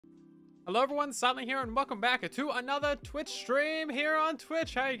Hello everyone, Silent here, and welcome back to another Twitch stream here on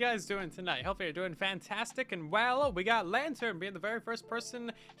Twitch. How you guys doing tonight? Hopefully you're doing fantastic and well. We got Lantern being the very first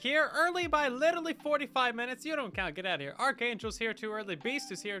person here early by literally 45 minutes. You don't count, get out of here. Archangel's here too early.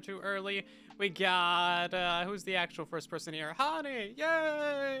 Beast is here too early. We got, who's the actual first person here? Honey,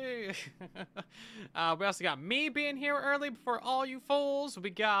 yay! We also got me being here early before all you fools. We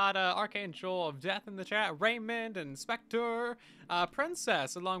got Archangel of Death in the chat, Raymond and Spectre,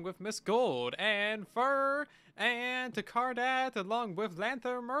 Princess along with Miss Gold and Fur and Takardat along with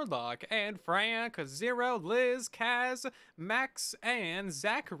Lanther Murloc and Frank, Zero, Liz, Kaz, Max and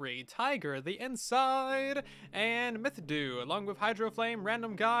Zachary, Tiger, the Inside, and Mythdew along with Hydroflame,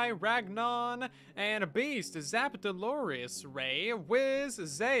 Random Guy, Ragnon, and Beast, Zap Dolores, Ray, Wiz,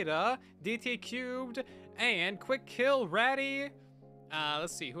 Zeta, DT Cubed, and Quick Kill Ratty.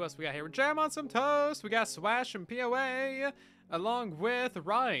 Let's see, who else we got here? Jam on some toast. We got Swash and POA, along with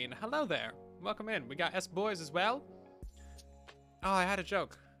Ryan. Hello there. Welcome in. We got S-Boys as well. Oh, I had a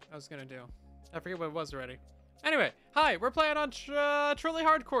joke I was gonna do. I forget what it was already. Anyway, hi. We're playing on Truly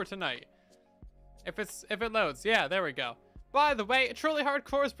Hardcore tonight. If it loads. Yeah, there we go. By the way, Truly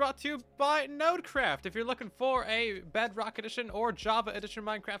Hardcore is brought to you by Nodecraft. If you're looking for a Bedrock Edition or Java Edition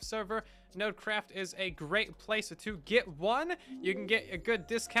Minecraft server, Nodecraft is a great place to get one. You can get a good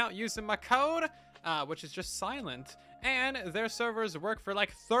discount using my code, which is just silent. And their servers work for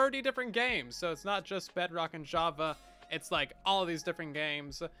like 30 different games. So it's not just Bedrock and Java. It's like all these different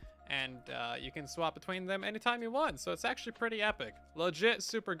games. And you can swap between them anytime you want. So it's actually pretty epic. Legit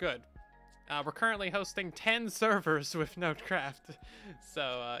super good. We're currently hosting 10 servers with Nodecraft.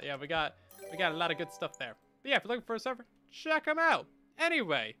 So, yeah, we got a lot of good stuff there. But yeah, if you're looking for a server, check them out.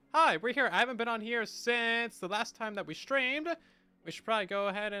 Anyway, hi, we're here. I haven't been on here since the last time that we streamed. We should probably go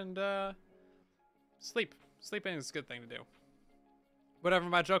ahead and sleep. Sleeping is a good thing to do. Whatever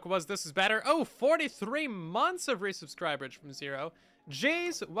my joke was, this is better. Oh, 43 months of resubscribers from Zero.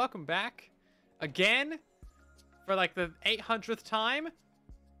 Jeez, welcome back. Again, for like the 800th time.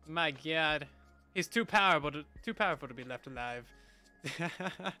 My God, he's too powerful to be left alive.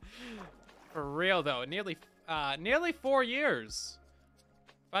 For real though, nearly 4 years.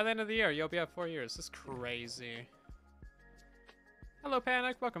 By the end of the year, you'll be at 4 years. This is crazy. Hello,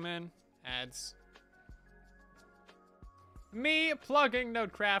 Panic. Welcome in. Ads. Me plugging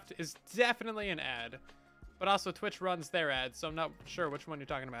Nodecraft is definitely an ad, but also Twitch runs their ads, so I'm not sure which one you're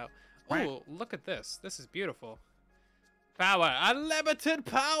talking about. Oh, look at this. This is beautiful. Power, unlimited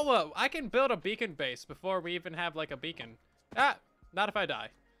power. I can build a beacon base before we even have like a beacon. Ah, not if I die.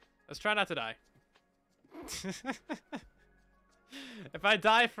 Let's try not to die. If I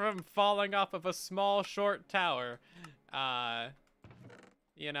die from falling off of a small, short tower,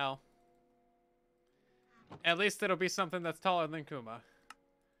 you know, at least it'll be something that's taller than Kuma.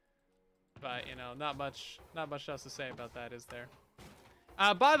 But, you know, not much else to say about that, is there?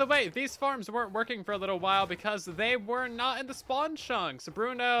 By the way, these farms weren't working for a little while because they were not in the spawn chunks.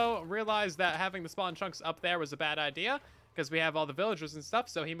 Bruno realized that having the spawn chunks up there was a bad idea because we have all the villagers and stuff,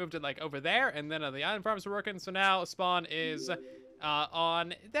 so he moved it like over there, and then the island farms were working, so now spawn is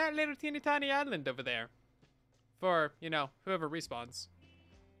on that little teeny tiny island over there for, you know, whoever respawns.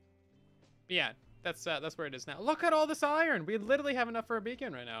 But yeah, that's where it is now. Look at all this iron. We literally have enough for a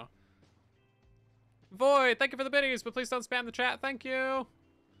beacon right now. Void, thank you for the biddies, but please don't spam the chat. Thank you.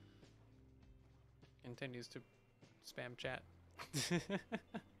 Continues to spam chat.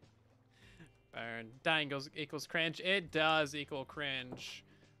 Burn. Dying equals cringe. It does equal cringe.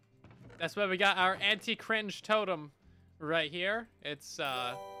 That's why we got our anti-cringe totem right here. It's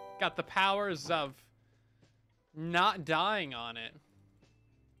got the powers of not dying on it.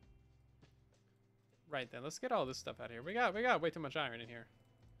 Right then, let's get all this stuff out of here. We got way too much iron in here.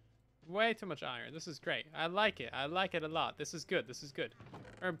 Way too much iron. This is great. I like it. I like it a lot. This is good. This is good.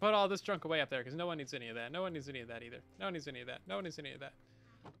 We're gonna put all this junk away up there because no one needs any of that. No one needs any of that either. No one needs any of that. No one needs any of that.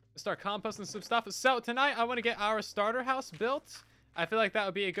 Let's start composting some stuff. So tonight I want to get our starter house built. I feel like that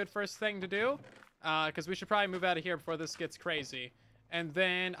would be a good first thing to do because we should probably move out of here before this gets crazy. And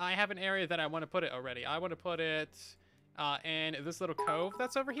then I have an area that I want to put it already. I want to put it in this little cove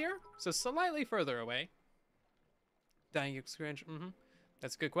that's over here. So slightly further away. Dying exchange.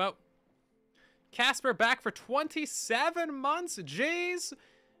 That's a good quote. Casper back for 27 months. Jeez.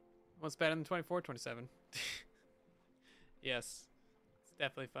 What's better than 24? 27. Yes. It's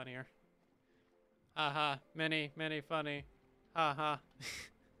definitely funnier. Haha. Many funny. Haha.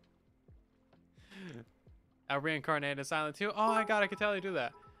 I reincarnated silentwo. Oh my god, I could totally do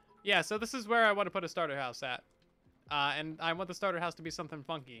that. Yeah, so this is where I want to put a starter house at. And I want the starter house to be something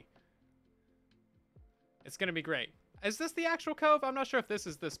funky. It's gonna be great. Is this the actual cove? I'm not sure if this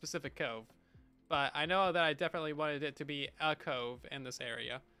is the specific cove. But I know that I definitely wanted it to be a cove in this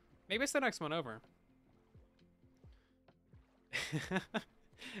area. Maybe it's the next one over.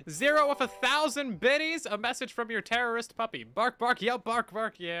 0 with 1,000 biddies. A message from your terrorist puppy. Bark, bark, yelp, bark,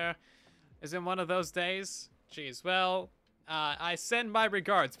 bark. Yeah. Is it one of those days? Jeez. Well, I send my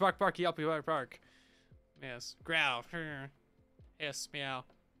regards. Bark, bark, yelp, bark, bark. Yes. Growl. Hiss, meow.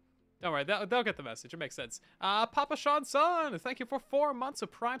 Don't worry, they'll get the message. It makes sense. Papa Sean Son, thank you for 4 months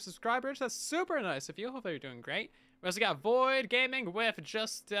of Prime subscribers. That's super nice of you. Hopefully you're doing great. We also got Void Gaming with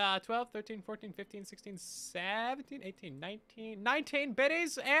just 12, 13, 14, 15, 16, 17, 18, 19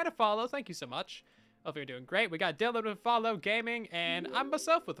 biddies and a follow. Thank you so much. Hopefully you're doing great. We got Dylan with a follow, Gaming, and I'm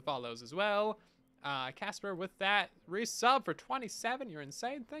myself with the follows as well. Casper with that resub for 27. You're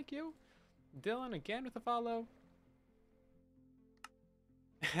insane. Thank you. Dylan again with a follow.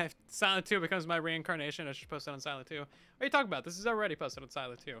 Silent2 becomes my reincarnation. I should post it on Silent2. What are you talking about? This is already posted on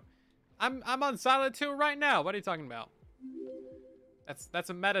Silent2. I'm on Silent2 right now. What are you talking about?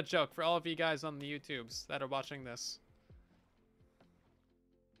 That's a meta joke for all of you guys on the YouTubes that are watching this.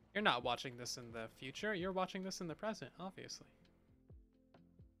 You're not watching this in the future. You're watching this in the present, obviously.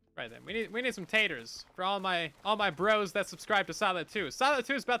 Right then, we need some taters for all my bros that subscribe to Silent2.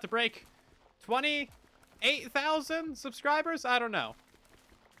 Silent2 is about to break 28,000 subscribers. I don't know.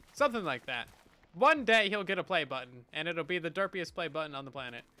 Something like that. One day he'll get a play button, and it'll be the derpiest play button on the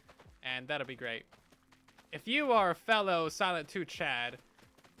planet. And that'll be great. If you are a fellow Silent2 Chad,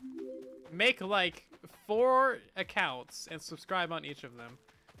 make like 4 accounts and subscribe on each of them.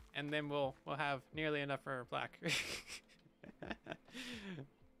 And then we'll have nearly enough for Black.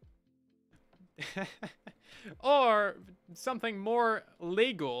 Or something more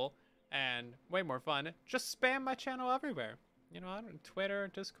legal and way more fun. Just spam my channel everywhere. You know, I don't Twitter,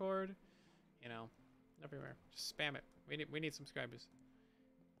 Discord, you know, everywhere. Just spam it. We need subscribers.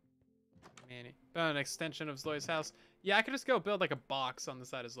 Man, an extension of Zloy's house. Yeah, I could just go build like a box on the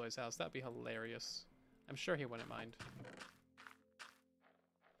side of Zloy's house. That'd be hilarious. I'm sure he wouldn't mind.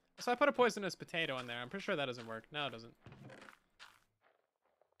 So I put a poisonous potato in there. I'm pretty sure that doesn't work. No, it doesn't.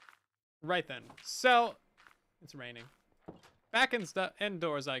 Right then. So, it's raining. Back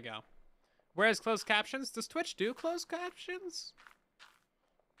indoors I go. Where's closed captions? Does Twitch do closed captions?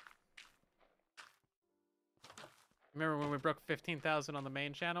 Remember when we broke 15,000 on the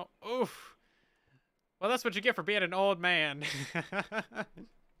main channel? Oof. Well, that's what you get for being an old man.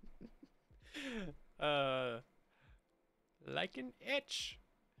 Like an itch.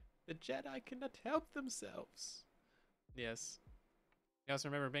 The Jedi cannot help themselves. Yes. You also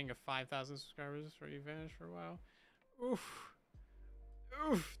remember being a 5,000 subscribers before you vanished for a while? Oof.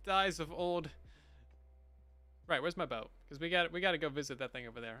 Oof, dies of old. Right, where's my boat? Because we got to go visit that thing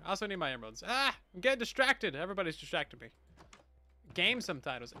over there. I also need my emeralds. Ah, I'm getting distracted. Everybody's distracted me. Game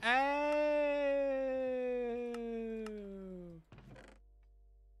subtitles. Oh.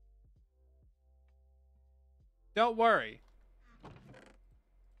 Don't worry.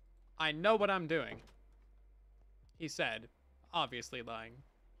 I know what I'm doing. He said, obviously lying.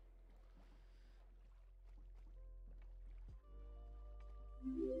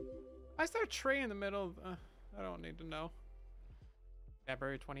 Why is there a tree in the middle of... I don't need to know.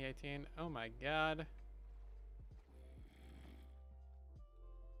 February 2018. Oh my god.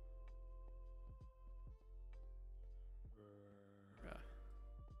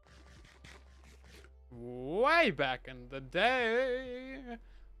 Way back in the day.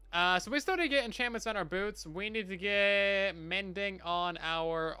 So we still need to get enchantments on our boots. We need to get mending on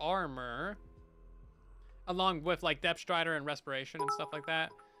our armor. Along with like Depth Strider and Respiration and stuff like that.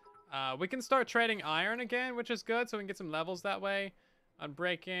 We can start trading iron again, which is good, so we can get some levels that way.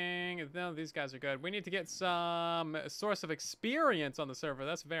 Unbreaking. No, these guys are good. We need to get some source of experience on the server.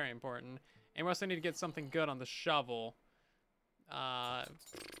 That's very important. And we also need to get something good on the shovel.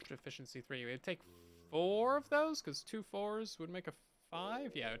 Efficiency 3. It would take 4 of those, because 2 4s would make a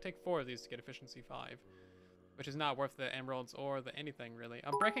 5. Yeah, it would take 4 of these to get efficiency 5. Which is not worth the emeralds or the anything, really.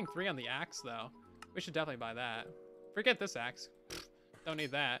 I'm breaking 3 on the axe, though. We should definitely buy that. Forget this axe. Don't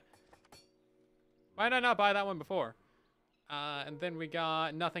need that. Why did I not buy that one before? And then we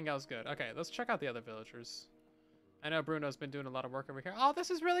got nothing else good. Okay, let's check out the other villagers. I know Bruno's been doing a lot of work over here. Oh, this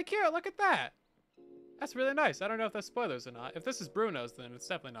is really cute. Look at that. That's really nice. I don't know if that's spoilers or not. If this is Bruno's, then it's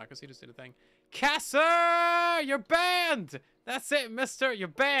definitely not, because he just did a thing. Casser! You're banned! That's it, mister. You're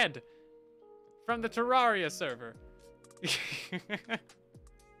banned. From the Terraria server.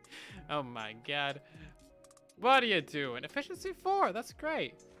 Oh my god. What are you doing? Efficiency 4. That's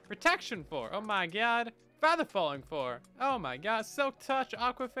great. Protection 4. Oh my god. Feather falling 4. Oh my god. Silk touch,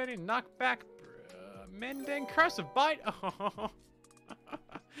 aqua fitting, knockback. Mending. Curse of Bite. Oh.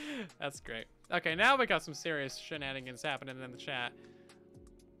 That's great. Okay, now we got some serious shenanigans happening in the chat.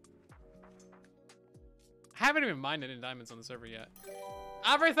 I haven't even mined any diamonds on the server yet.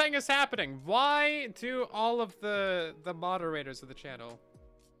 Everything is happening. Why do all of the moderators of the channel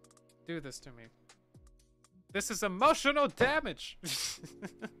do this to me? This is emotional damage.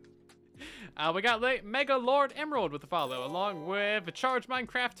 We got Mega Lord Emerald with the follow, along with Charge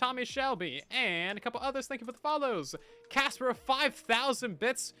Minecraft Tommy Shelby, and a couple others. Thank you for the follows. Casper, 5,000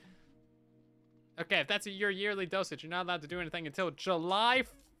 bits. Okay, if that's your yearly dosage, you're not allowed to do anything until July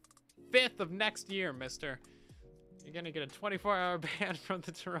 5th of next year, mister. You're gonna get a 24-hour ban from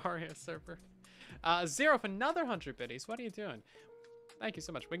the Terraria server. Zero for another 100 biddies. What are you doing? Thank you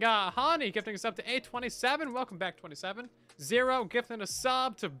so much. We got Hani gifting us up to 827. Welcome back, 27. Zero gifting a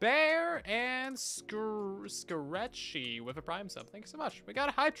sub to Bear, and Scarecci with a prime sub. Thank you so much. We got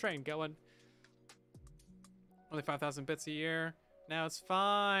a hype train going. Only 5,000 bits a year. Now it's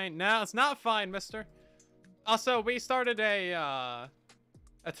fine. Now it's not fine, mister. Also, we started a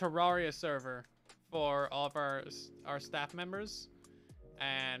Terraria server for all of our staff members,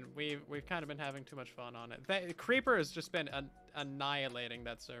 and we've kind of been having too much fun on it. Creeper has just been annihilating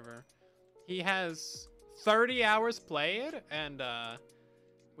that server. He has 30 hours played, and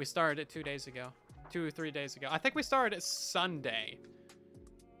we started it 2 days ago. 2 or 3 days ago. I think we started it Sunday.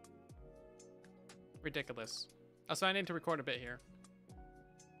 Ridiculous. Also, I need to record a bit here,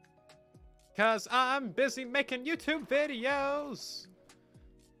 because I'm busy making YouTube videos.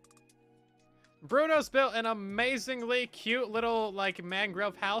 Bruno's built an amazingly cute little, like,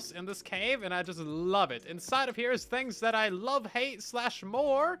 mangrove house in this cave, and I just love it. Inside of here is things that I love, hate, /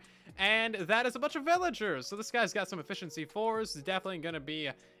 more, and that is a bunch of villagers. So this guy's got some efficiency 4s. Definitely going to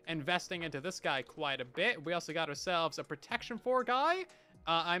be investing into this guy quite a bit. We also got ourselves a protection 4 guy.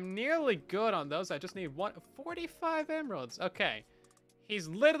 I'm nearly good on those. I just need 45 emeralds. Okay. He's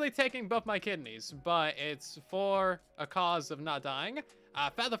literally taking both my kidneys, but it's for a cause of not dying.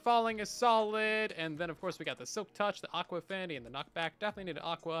 Feather Falling is solid, and then of course we got the Silk Touch, the Aqua Affinity, and the Knockback. Definitely need an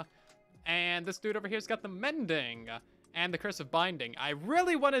Aqua. And this dude over here's got the Mending and the Curse of Binding. I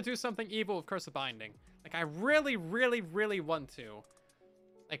really want to do something evil with Curse of Binding. Like, I really, really, really want to.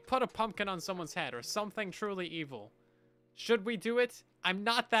 Like, put a pumpkin on someone's head or something truly evil. Should we do it? I'm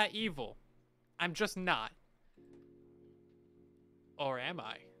not that evil. I'm just not. Or am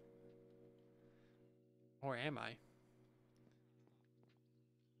I? Or am I?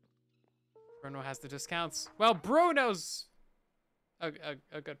 Bruno has the discounts. Well, Bruno's a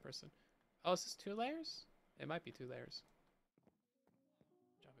good person. Oh, is this 2 layers? It might be 2 layers.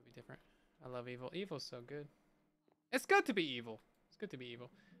 Job would be different. I love evil. Evil's so good. It's good to be evil. It's good to be evil.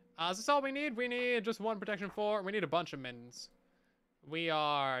 Is this all we need? We need just 1 protection 4. We need a bunch of mendings. We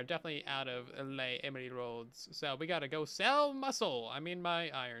are definitely out of emerald roads, so we gotta go sell muscle. I mean my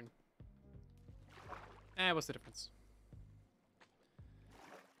iron. What's the difference?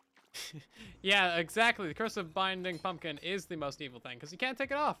 Yeah, exactly. The Curse of Binding Pumpkin is the most evil thing, because you can't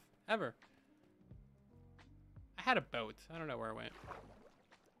take it off, ever. I had a boat. I don't know where it went.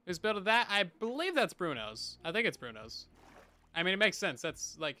 Who's built that? I believe that's Bruno's. I think it's Bruno's. I mean, it makes sense.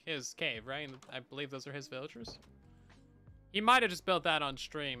 That's, like, his cave, right? And I believe those are his villagers. He might have just built that on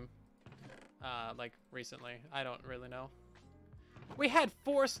stream, like, recently. I don't really know. We had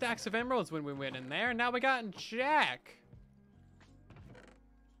 4 stacks of emeralds when we went in there. Now we got Jack.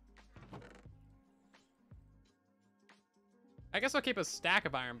 I guess I'll keep a stack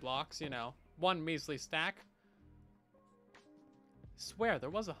of iron blocks, you know. 1 measly stack. I swear, there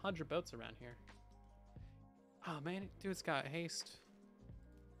was 100 boats around here. Oh, man, dude's got haste.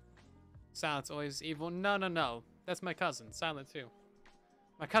 Silent's always evil. No, no, no. That's my cousin, silentwo.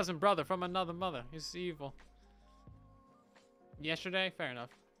 My cousin brother from another mother. He's evil. Yesterday? Fair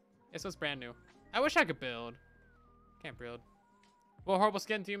enough. This was brand new. I wish I could build. Can't build. What horrible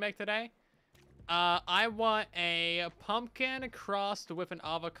skin do you make today? I want a pumpkin crossed with an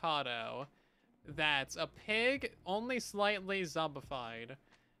avocado that's a pig, only slightly zombified,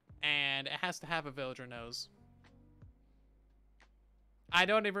 and it has to have a villager nose. I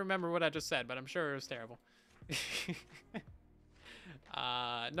don't even remember what I just said, but I'm sure it was terrible.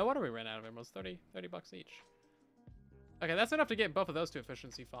 No wonder we ran out of emeralds. 30 bucks each. Okay, that's enough to get both of those to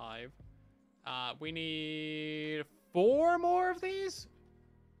efficiency 5. We need 4 more of these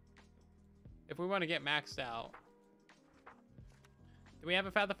if we want to get maxed out. Do we have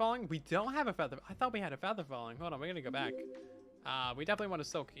a feather falling? We don't have a feather. I thought we had a feather falling. Hold on, we're gonna go back. We definitely want a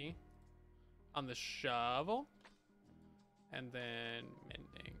silky on the shovel, and then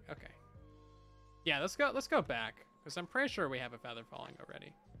mending. Okay. Yeah, let's go back, because I'm pretty sure we have a feather falling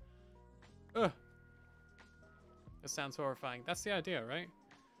already. Ugh. This sounds horrifying. That's the idea, right?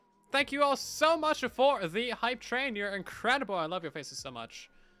 Thank you all so much for the hype train. You're incredible. I love your faces so much.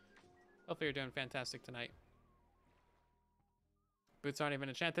 Hopefully you're doing fantastic tonight. Boots aren't even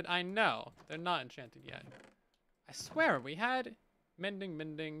enchanted. I know. They're not enchanted yet. I swear, we had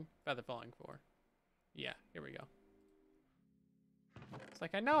mending, feather falling for. Yeah, here we go. It's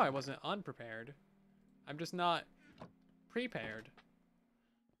like, I know I wasn't unprepared. I'm just not prepared.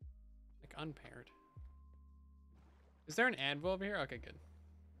 Like, unpaired. Is there an anvil over here? Okay, good.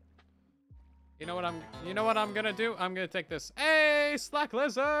 You know what I'm gonna do? I'm gonna take this. Hey, Slack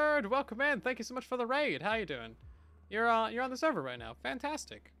Lizard! Welcome in. Thank you so much for the raid. How you doing? You're on the server right now.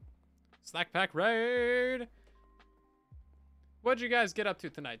 Fantastic. Slack Pack raid. What'd you guys get up to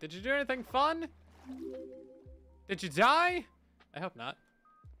tonight? Did you do anything fun? Did you die? I hope not.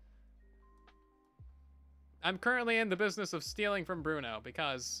 I'm currently in the business of stealing from Bruno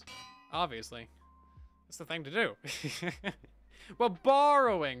because, obviously, it's the thing to do. Well,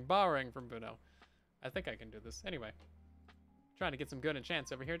 borrowing from Bruno. I think I can do this. Anyway, trying to get some good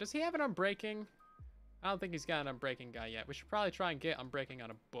enchants over here. Does he have an Unbreaking? I don't think he's got an Unbreaking guy yet. We should probably try and get Unbreaking on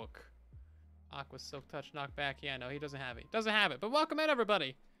a book. Aqua, Silk Touch, Knockback. Yeah, no, he doesn't have it. Doesn't have it. But welcome in,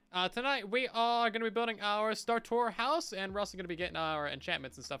 everybody. Tonight, we are going to be building our Star Tour house, and we're also going to be getting our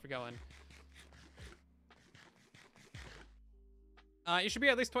enchantments and stuff going. You should be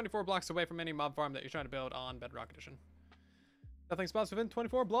at least 24 blocks away from any mob farm that you're trying to build on Bedrock Edition. Nothing spawns within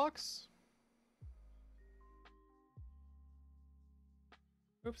 24 blocks.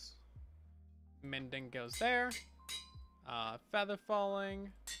 Oops. Mending goes there. Feather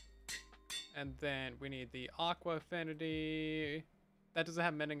falling. And then we need the Aqua Affinity. That doesn't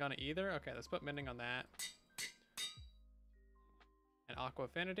have mending on it either. Okay, let's put mending on that. And Aqua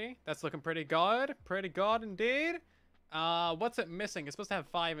Affinity. That's looking pretty good. Pretty good indeed. What's it missing? It's supposed to have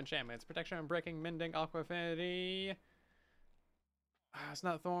 5 enchantments. Protection, Unbreaking, Mending, Aqua Affinity. It's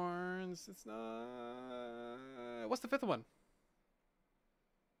not Thorns. It's not... What's the 5th one?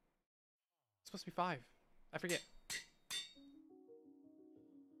 It's supposed to be 5. I forget.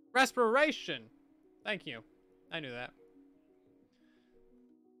 Respiration! Thank you. I knew that.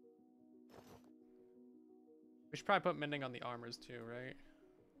 We should probably put mending on the armors too, right?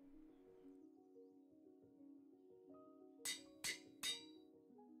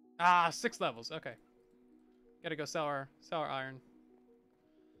 Ah, 6 levels. Okay. Gotta go sell our iron.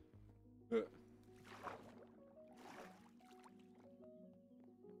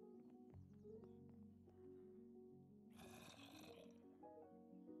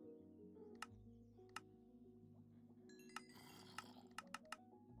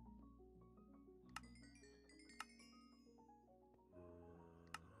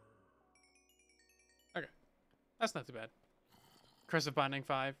 Okay. That's not too bad. Curse of Binding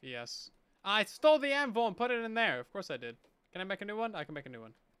 5, yes. I stole the anvil and put it in there. Of course I did. Can I make a new one? I can make a new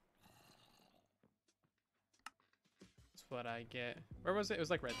one. That's what I get. Where was it? It was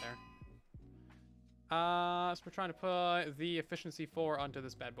like right there. So we're trying to put the efficiency 4 onto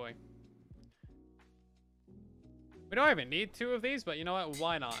this bad boy. We don't even need 2 of these, but you know what?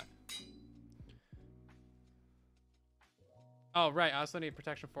 Why not? Oh, right. I also need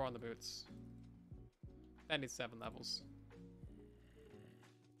protection 4 on the boots. That needs 7 levels.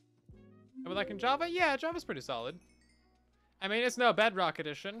 And we like in Java? Yeah, Java's pretty solid. I mean, it's no Bedrock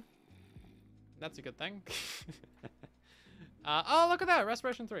edition. That's a good thing. Oh, look at that.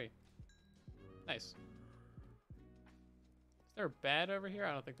 Respiration 3. Nice. Is there a bed over here?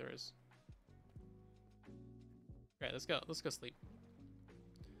 I don't think there is. Okay, let's go. Let's go sleep.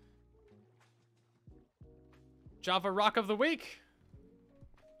 Java Rock of the Week.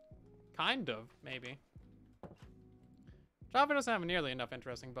 Kind of, maybe. Java doesn't have nearly enough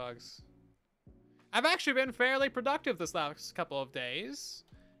interesting bugs. I've actually been fairly productive this last couple of days.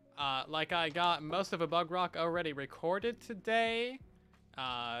 Like I got most of a bug rock already recorded today.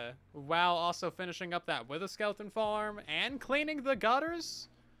 While also finishing up that Wither Skeleton farm and cleaning the gutters.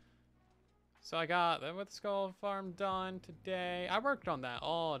 So I got the Wither Skull farm done today. I worked on that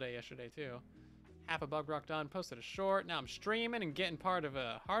all day yesterday too. Half a bug rock done, posted a short. Now I'm streaming and getting part of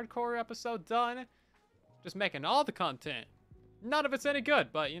a hardcore episode done. Just making all the content. None of it's any good,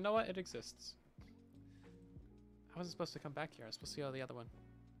 but you know what? It exists. I wasn't supposed to come back here. I was supposed to go to the other one.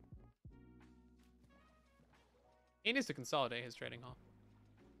 He needs to consolidate his trading hall.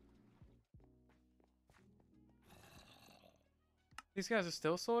 These guys are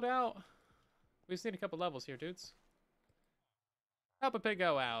still sold out? We just need a couple levels here, dudes. Help a pig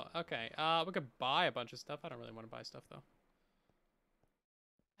go out. Okay, we could buy a bunch of stuff. I don't really want to buy stuff, though.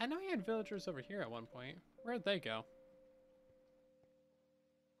 I know he had villagers over here at one point. Where'd they go?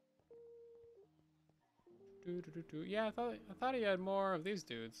 Yeah, I thought he had more of these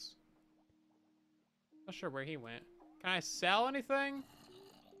dudes. Not sure where he went. Can I sell anything?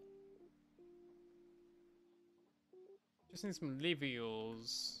 Just need some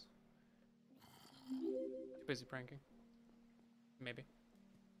levules. Too busy pranking. Maybe.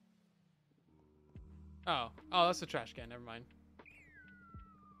 Oh, that's the trash can. Never mind.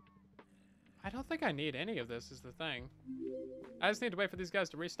 I don't think I need any of this. Is the thing. I just need to wait for these guys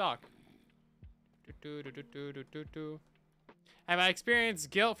to restock. Have I experienced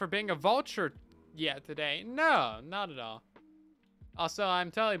guilt for being a vulture yet today? No, not at all. Also, I'm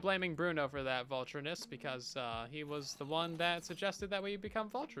totally blaming Bruno for that vultureness because he was the one that suggested that we become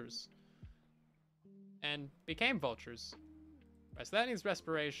vultures. And became vultures. Right, so that needs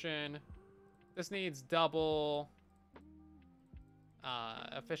respiration. This needs double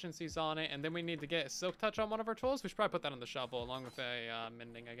efficiencies on it. And then we need to get Silk Touch on one of our tools. We should probably put that on the shovel along with a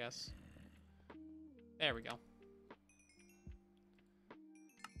mending, I guess. There we go.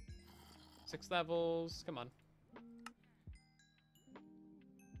 6 levels. Come on.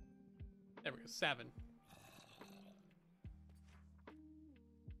 There we go. 7.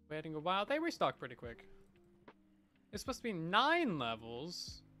 Waiting a while. They restock pretty quick. It's supposed to be 9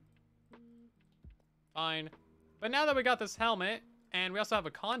 levels. Fine. But now that we got this helmet, and we also have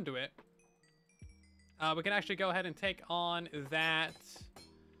a conduit, we can actually go ahead and take on that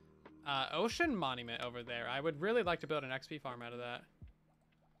ocean monument over there. I would really like to build an XP farm out of that.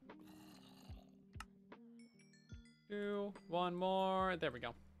 2, 1 more. There we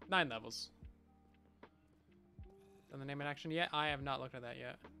go. 9 levels. Done the name in action yet? I have not looked at that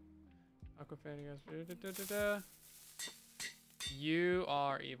yet. Aquaphanios. You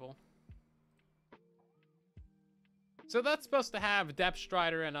are evil. So that's supposed to have Depth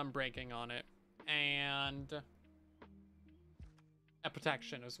Strider and Unbreaking on it. And a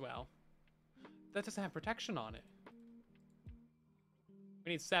protection as well. That doesn't have protection on it.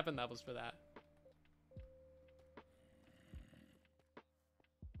 We need 7 levels for that.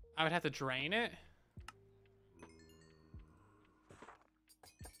 I would have to drain it.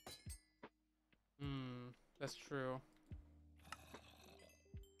 That's true.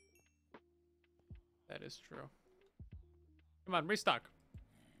 That is true. Come on, restock.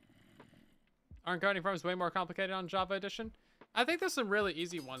 Aren't gardening farms way more complicated on Java Edition? I think there's some really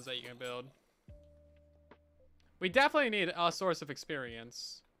easy ones that you can build. We definitely need a source of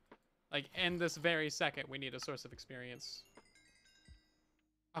experience. Like, in this very second, we need a source of experience.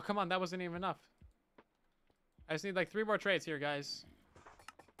 Oh, come on, that wasn't even enough. I just need like 3 more trades here, guys.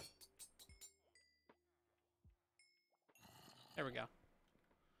 There we go.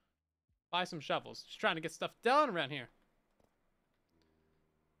 Buy some shovels. Just trying to get stuff done around here.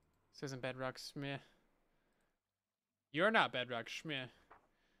 This isn't Bedrock, schmeh. You're not Bedrock, schmeh.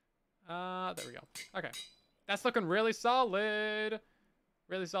 There we go. Okay. That's looking really solid.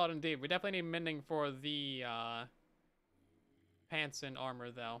 Really solid indeed. We definitely need mending for the, pants and armor,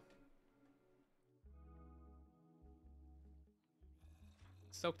 though.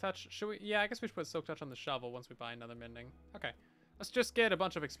 Silk Touch? Should we? Yeah, I guess we should put Silk Touch on the shovel once we buy another mending. Okay. Let's just get a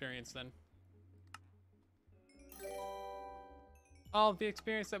bunch of experience, then. All of the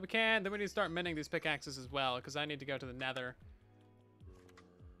experience that we can. Then we need to start mending these pickaxes as well, because I need to go to the nether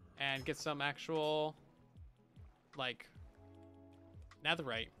and get some actual, like,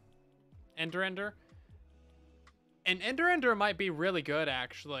 netherite. Ender. An Ender might be really good,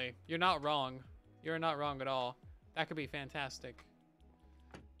 actually. You're not wrong. You're not wrong at all. That could be fantastic.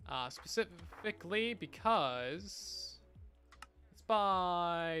 Specifically because... Let's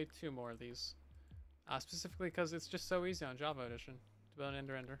buy 2 more of these. Specifically because it's just so easy on Java Edition to build an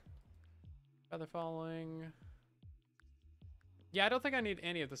Ender. Feather falling. Yeah, I don't think I need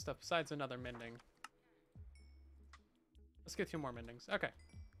any of this stuff besides another mending. Let's get 2 more mendings. Okay.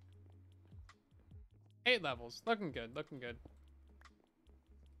 8 levels. Looking good. Looking good.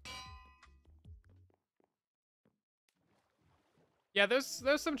 Yeah, there's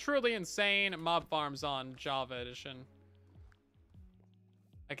some truly insane mob farms on Java Edition.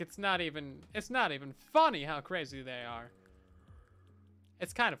 Like, it's not even funny how crazy they are.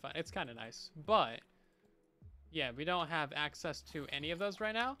 It's kind of fun. It's kind of nice. But yeah, we don't have access to any of those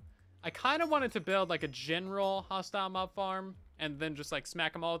right now. I kind of wanted to build like a general hostile mob farm and then just like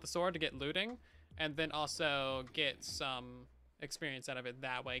smack them all with the sword to get looting, and then also get some experience out of it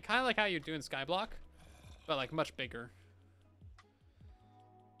that way. Kind of like how you do in Skyblock, but like much bigger.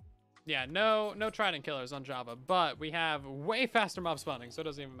 Yeah, no trident killers on Java, but we have way faster mob spawning, so it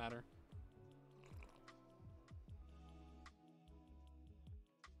doesn't even matter.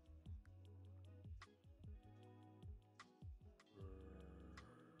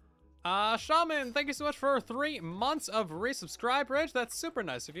 Shaman, thank you so much for 3 months of resubscribe, Ridge. That's super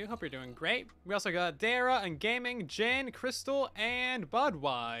nice of you. Hope you're doing great. We also got Dara and Gaming, Jane, Crystal, and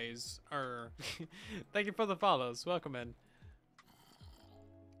Budwise. Thank you for the follows. Welcome in.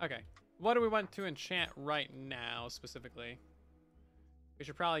 Okay. What do we want to enchant right now, specifically? We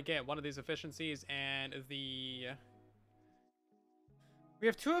should probably get one of these efficiencies and the... We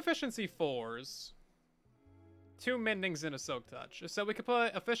have 2 efficiency 4s. 2 mendings and a soak touch. So we could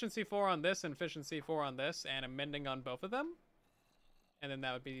put efficiency 4 on this and efficiency 4 on this and a mending on both of them. And then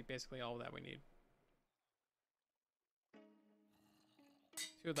that would be basically all that we need.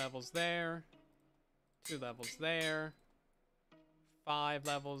 2 levels there. 2 levels there. 5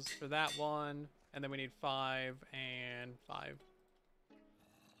 levels for that one. And then we need 5 and 5.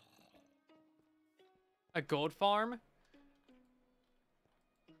 A gold farm?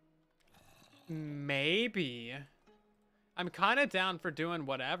 Maybe. I'm kind of down for doing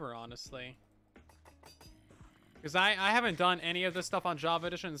whatever, honestly. Because I haven't done any of this stuff on Java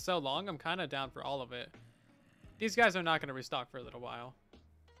Edition in so long, I'm kind of down for all of it. These guys are not going to restock for a little while.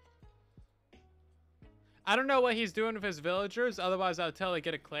 I don't know what he's doing with his villagers, otherwise I would totally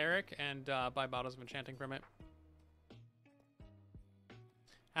get a cleric and buy bottles of enchanting from it.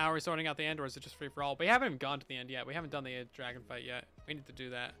 How are we sorting out the end, or is it just free for all? We haven't even gone to the end yet. We haven't done the dragon fight yet. We need to do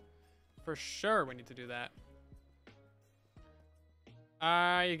that. For sure, we need to do that.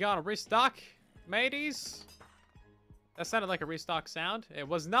 You gonna restock, mateys? That sounded like a restock sound. It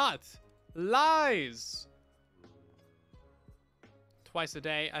was not. Lies. Twice a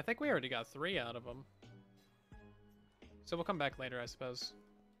day. I think we already got 3 out of them. So we'll come back later, I suppose.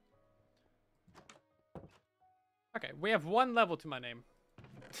 Okay, we have 1 level to my name.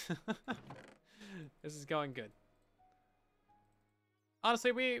 This is going good.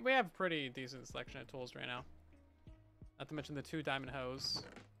 Honestly, we have a pretty decent selection of tools right now. Not to mention the 2 diamond hoes.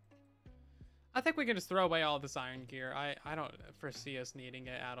 I think we can just throw away all this iron gear. I don't foresee us needing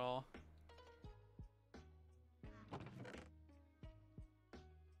it at all.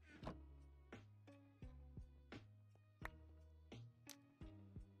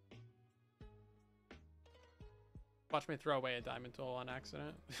 Watch me throw away a diamond tool on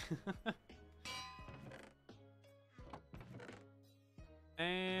accident.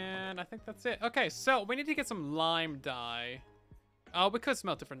 And I think that's it. Okay, so we need to get some lime dye. Oh, we could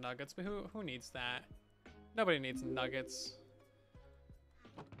smelt it for nuggets, but who needs that? Nobody needs nuggets.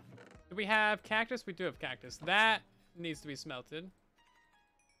 Do we have cactus? We do have cactus. That needs to be smelted.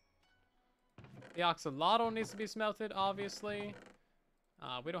 The oxalotl needs to be smelted, obviously.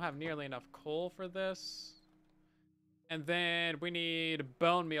 We don't have nearly enough coal for this. And then we need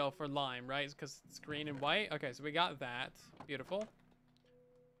bone meal for lime, right? Because it's green and white. Okay, so we got that. Beautiful.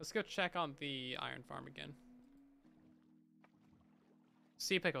 Let's go check on the iron farm again.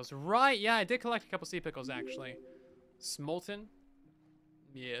 Sea pickles. Right, yeah, I did collect a couple sea pickles, actually. Smolten.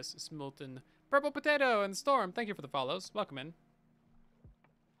 Yes, Smolten. Purple Potato and Storm, thank you for the follows. Welcome in.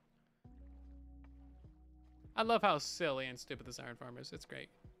 I love how silly and stupid this iron farm is. It's great.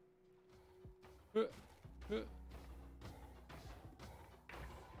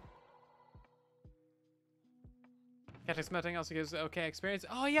 Cactus smelting also gives okay experience.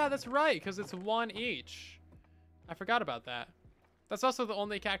 Oh yeah, that's right, because it's 1 each. I forgot about that. That's also the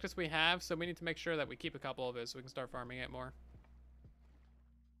only cactus we have, so we need to make sure that we keep a couple of it so we can start farming it more.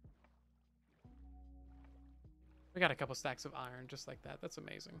 We got a couple stacks of iron just like that. That's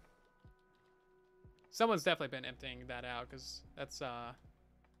amazing. Someone's definitely been emptying that out, because that's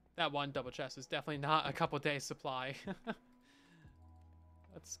that 1 double chest is definitely not a couple days supply.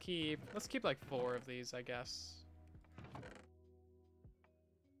 Let's keep like 4 of these, I guess.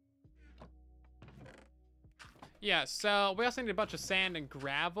 Yeah, so we also need a bunch of sand and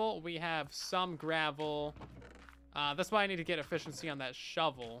gravel. We have some gravel. That's why I need to get efficiency on that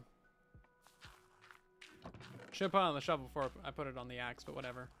shovel. Should put it on the shovel before I put it on the axe, but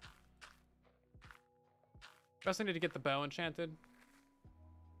whatever. We also need to get the bow enchanted.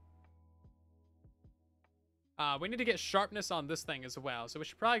 We need to get sharpness on this thing as well. So we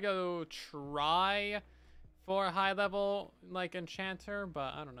should probably go try for a high level, like, enchanter,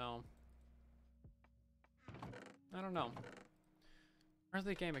 but I don't know.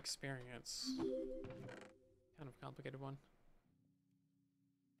 Early game experience. Kind of complicated one.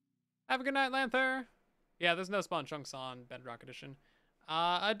 Have a good night, Lanther. Yeah, there's no spawn chunks on Bedrock Edition.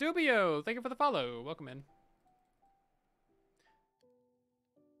 Adubio, thank you for the follow. Welcome in.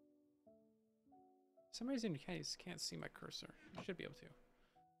 For some reason, you can't see my cursor. You should be able to.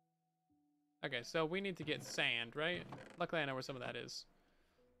 Okay, so we need to get sand, right? Luckily, I know where some of that is.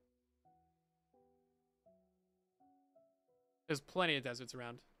 There's plenty of deserts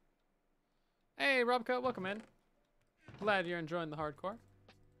around. Hey, Robco, welcome in. Glad you're enjoying the hardcore.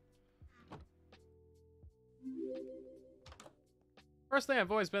 Personally, I've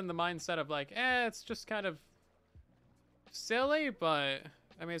always been in the mindset of like, it's just kind of silly, but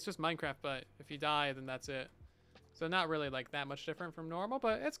I mean, it's just Minecraft, but if you die, then that's it. So not really like that much different from normal,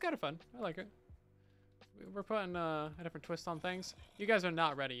 but it's kind of fun. I like it. We're putting a different twist on things. You guys are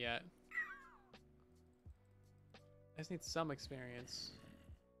not ready yet. I just need some experience.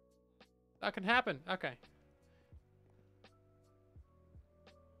 That can happen. Okay.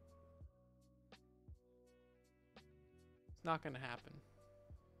 It's not gonna happen.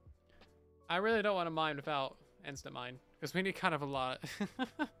 I really don't want to mine without instant mine, because we need kind of a lot.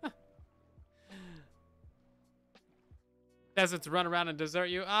 Deserts run around and desert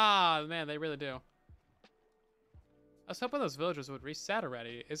you. Ah, man, they really do. I was hoping those villagers would reset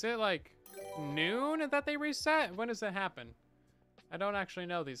already. Is it like noon that they reset? When does that happen? I don't actually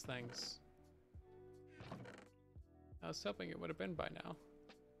know these things. I was hoping it would have been by now.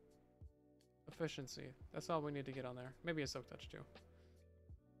 Efficiency. That's all we need to get on there. Maybe a soak touch too.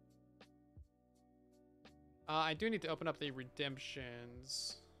 I do need to open up the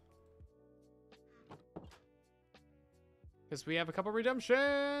redemptions. Because we have a couple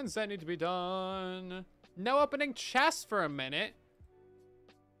redemptions that need to be done. No opening chests for a minute.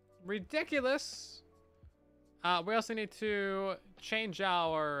 Ridiculous. We also need to change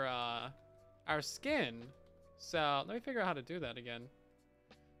our skin. So let me figure out how to do that again.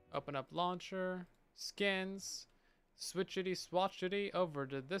 Open up launcher, skins, switchity swatchity over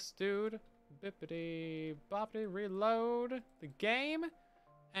to this dude. Bippity boppity, reload the game.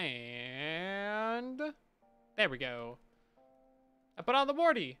 And there we go. I put on the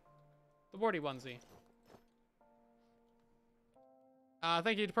warty onesie.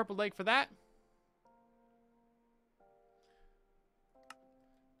 Thank you to Purple Lake for that.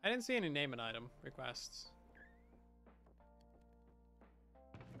 I didn't see any name and item requests.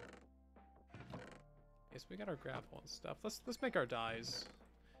 Yes, we got our grapple and stuff. Let's make our dyes.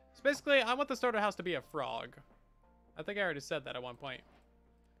 So basically, I want the starter house to be a frog. I think I already said that at one point.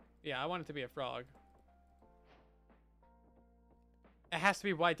 Yeah, I want it to be a frog. It has to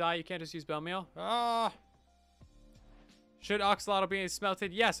be white dye. You can't just use bone meal. Ah. Should oxalotl be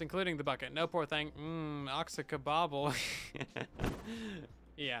smelted? Yes, including the bucket. No, poor thing. Oxykebabble.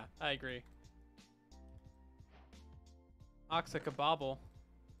 Yeah, I agree. Oxykebabble.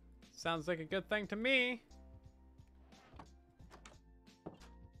 Sounds like a good thing to me.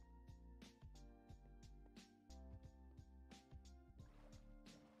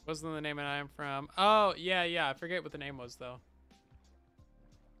 Wasn't the name that I'm from? Oh, yeah. I forget what the name was, though.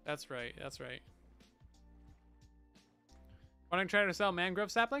 That's right. Want to try to sell mangrove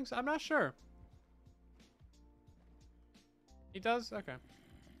saplings? I'm not sure. He does? Okay.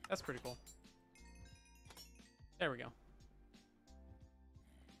 That's pretty cool. There we go.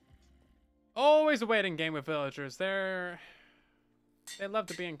 Always a waiting game with villagers. They love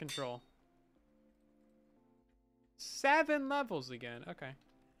to be in control. 7 levels again. Okay.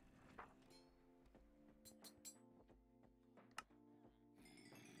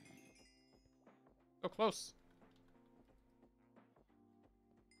 So close.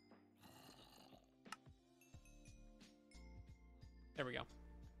 There we go.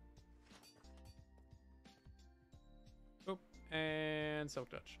 Oop. And silk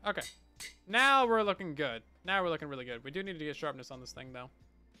touch. Okay. Now we're looking good. Now we're looking really good. We do need to get sharpness on this thing, though.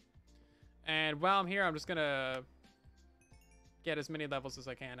 And while I'm here, I'm just going to get as many levels as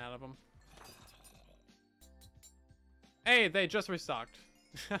I can out of them. Hey, they just restocked.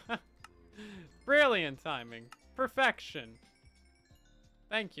 Brilliant timing. Perfection.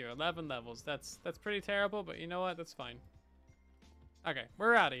 Thank you. 11 levels. That's pretty terrible, but you know what? That's fine. Okay,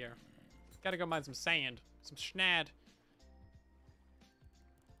 we're out of here. Gotta go mine some sand. Some schnad.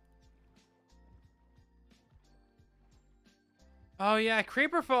 Oh yeah,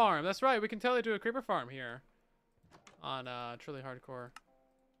 creeper farm. That's right. We can totally do a creeper farm here on Truly Hardcore,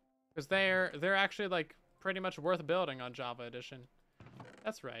 because they're actually like pretty much worth building on Java Edition.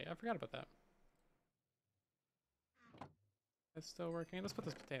 That's right. I forgot about that. It's still working. Let's put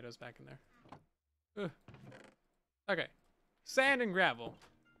those potatoes back in there. Ugh. Okay, sand and gravel.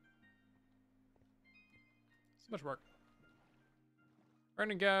 So much work. We're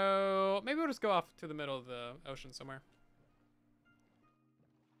gonna go. Maybe we'll just go off to the middle of the ocean somewhere.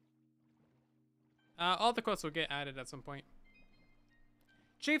 All the quotes will get added at some point.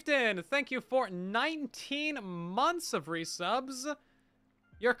 Chieftain, thank you for 19 months of resubs.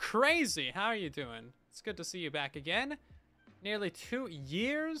 You're crazy. How are you doing? It's good to see you back again. Nearly 2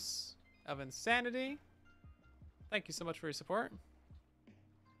 years of insanity. Thank you so much for your support.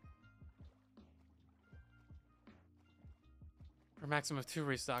 For a maximum of 2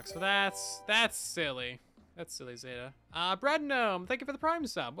 restocks. So that's silly. That's silly, Zeta. Bread Gnome, thank you for the Prime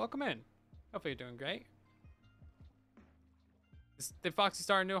sub. Welcome in. Hopefully you're doing great. Did Foxy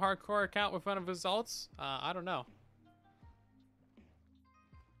start a new hardcore account with one of his alts? I don't know.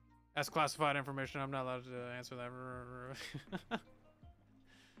 That's classified information. I'm not allowed to answer that.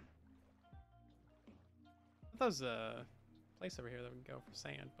 There's a place over here that we can go for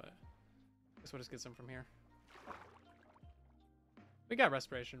sand, but I guess we'll just get some from here. We got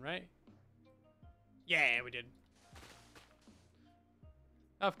respiration, right? Yeah, we did.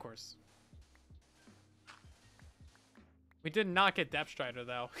 Of course. We did not get Depth Strider,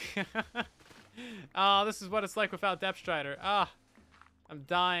 though. Oh, this is what it's like without Depth Strider. Ah, I'm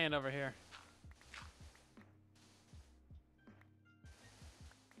dying over here.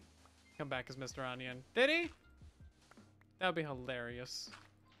 Come back as Mr. Onion. Did he? That would be hilarious.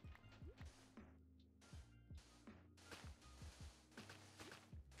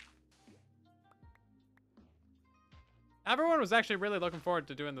 Everyone was actually really looking forward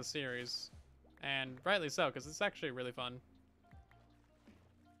to doing the series. And rightly so, because it's actually really fun.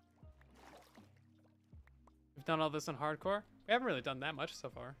 We've done all this on hardcore. We haven't really done that much so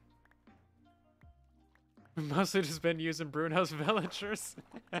far. We've mostly just been using Bruno's villagers.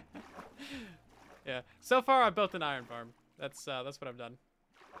 Yeah. So far, I've built an iron farm. That's what I've done.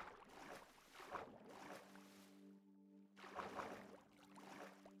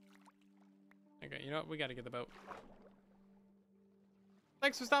 Okay, you know what? We gotta get the boat.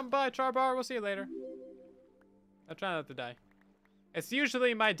 Thanks for stopping by, Charbar. We'll see you later. I'll try not to die. It's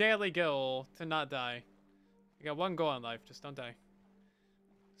usually my daily goal to not die. I got one goal in life, just don't die.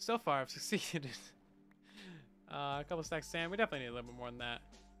 So far, I've succeeded. A couple stacks of sand. We definitely need a little bit more than that.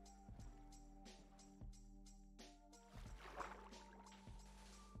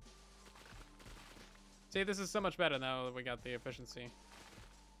 See, this is so much better now that we got the efficiency.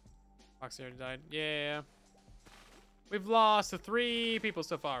 Foxy already died. Yeah. We've lost 3 people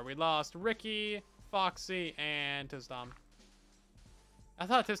so far. We lost Ricky, Foxy, and Tisdom. I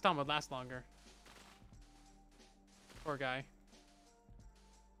thought Tisdom would last longer. Poor guy.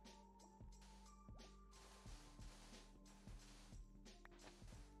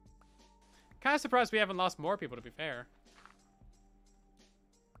 Kind of surprised we haven't lost more people, to be fair.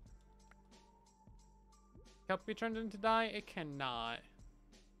 Cup be turned into dye? It cannot.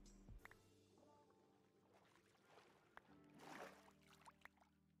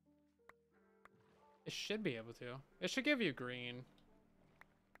 It should be able to. It should give you green.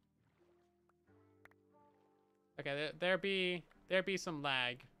 Okay, there be some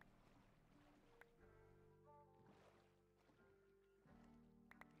lag.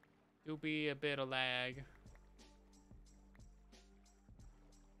 Do be a bit of lag.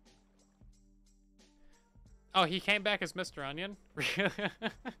 Oh, he came back as Mr. Onion?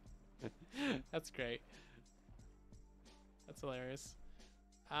 That's great. That's hilarious.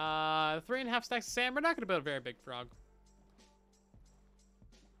 3.5 stacks of sand. We're not gonna build a very big frog.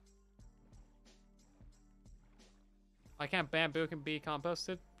 Why can't bamboo can be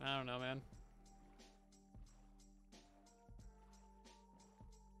composted? I don't know, man.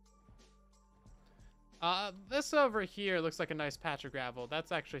 This over here looks like a nice patch of gravel.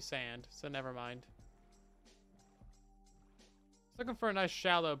 That's actually sand, so never mind. Just looking for a nice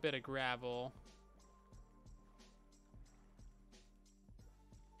shallow bit of gravel.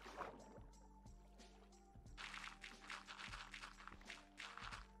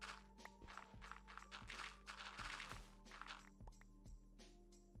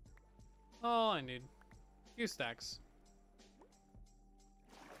 All I need. A few stacks.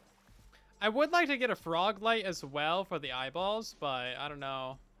 I would like to get a frog light as well for the eyeballs, but I don't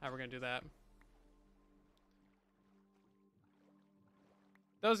know how we're going to do that.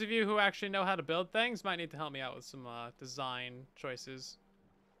 Those of you who actually know how to build things might need to help me out with some design choices.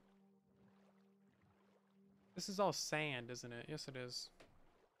 This is all sand, isn't it? Yes, it is.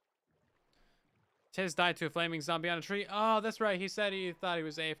 Tiz died to a flaming zombie on a tree. Oh, that's right. He said he thought he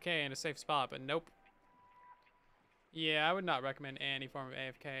was AFK in a safe spot, but nope. Yeah, I would not recommend any form of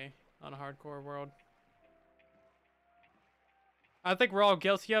AFK on a hardcore world. I think we're all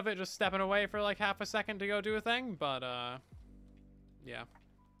guilty of it, just stepping away for like half a second to go do a thing, but yeah.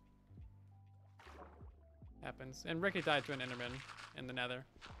 Happens. And Ricky died to an Enderman in the Nether.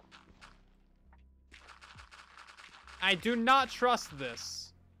 I do not trust this.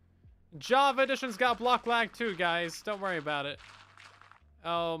 Java Edition's got block lag too, guys. Don't worry about it.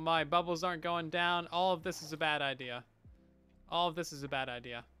 Oh, my bubbles aren't going down. All of this is a bad idea. All of this is a bad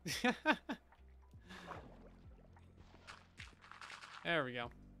idea. There we go.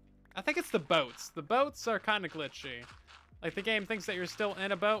 I think it's the boats. The boats are kind of glitchy. Like, the game thinks that you're still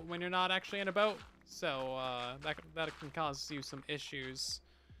in a boat when you're not actually in a boat. So, that can cause you some issues.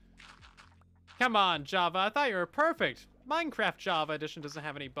 Come on, Java. I thought you were perfect. Minecraft Java Edition doesn't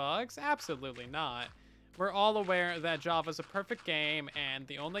have any bugs. Absolutely not. We're all aware that Java's a perfect game, and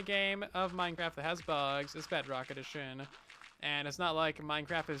the only game of Minecraft that has bugs is Bedrock Edition. And it's not like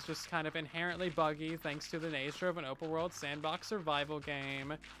Minecraft is just kind of inherently buggy thanks to the nature of an open world sandbox survival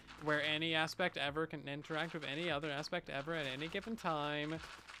game where any aspect ever can interact with any other aspect ever at any given time.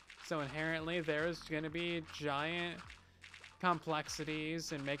 So inherently there's going to be giant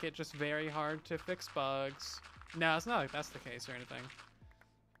complexities and make it just very hard to fix bugs. No, it's not like that's the case or anything.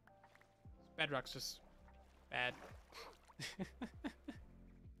 Bedrock's just bad.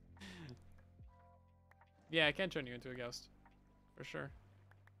 Yeah, I can turn you into a ghost. For sure.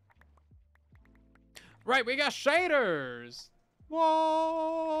 Right, we got shaders!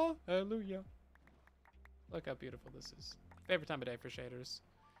 Whoa! Hallelujah. Look how beautiful this is. Favorite time of day for shaders.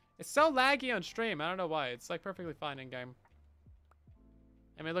 It's so laggy on stream. I don't know why. It's like perfectly fine in game.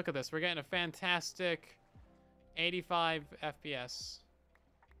 I mean, look at this. We're getting a fantastic 85 FPS.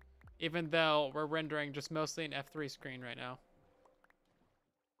 Even though we're rendering just mostly an F3 screen right now.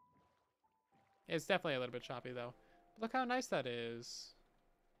 It's definitely a little bit choppy though. But look how nice that is.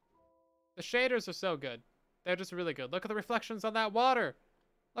 The shaders are so good. They're just really good. Look at the reflections on that water.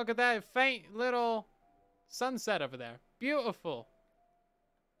 Look at that faint little sunset over there. Beautiful.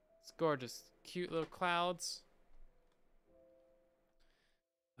 It's gorgeous. Cute little clouds.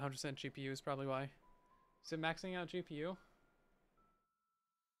 100% GPU is probably why. Is it maxing out GPU?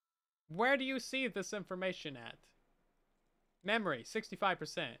 Where do you see this information at? Memory,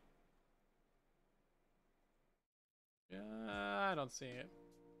 65%. I don't see it.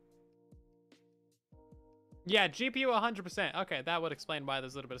 Yeah, GPU 100%. Okay, that would explain why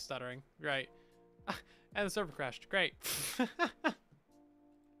there's a little bit of stuttering. Right. And the server crashed. Great.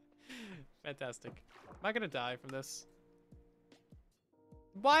 Fantastic. Am I gonna die from this?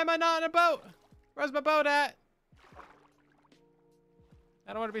 Why am I not in a boat? Where's my boat at?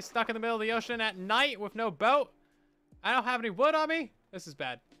 I don't want to be stuck in the middle of the ocean at night with no boat. I don't have any wood on me. This is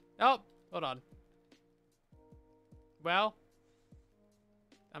bad. Oh, hold on. Well,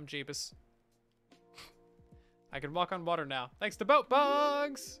 I'm Jeebus. I can walk on water now, thanks to boat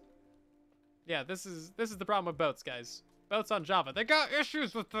bugs. Yeah, this is the problem with boats, guys. Boats on Java, they got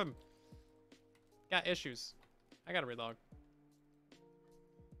issues with them. Got issues. I gotta relog.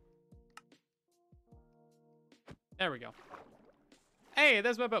 There we go. Hey,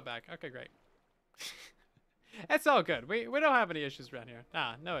 there's my boat back. Okay, great. It's all good. We don't have any issues around here.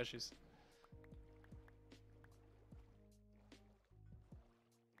 Nah, no issues.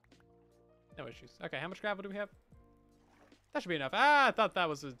 No issues. Okay, how much gravel do we have? That should be enough. Ah, I thought that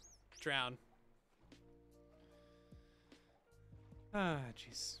was a drown. Ah,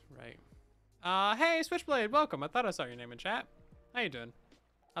 jeez. Right. Hey, Switchblade, welcome. I thought I saw your name in chat. How you doing?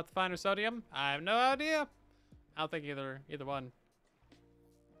 Not the finer sodium? I have no idea. I don't think either one.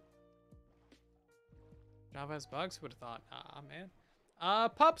 Java has bugs? Who would have thought? Ah, man.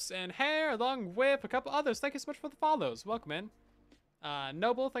 Pups and Hair, along with a couple others. Thank you so much for the follows. Welcome in.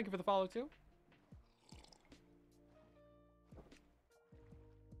 Noble, thank you for the follow too.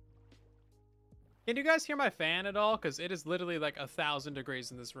 Can you guys hear my fan at all? Because it is literally like 1,000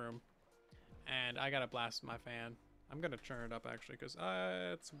 degrees in this room. And I gotta blast my fan. I'm gonna turn it up actually because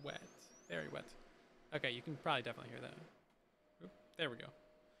it's wet. Very wet. Okay, you can probably definitely hear that. Oop, there we go.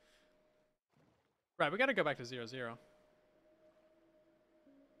 Right, we gotta go back to 0, 0.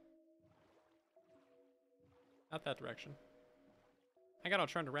 Not that direction. I got all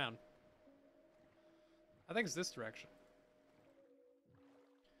turned around. I think it's this direction.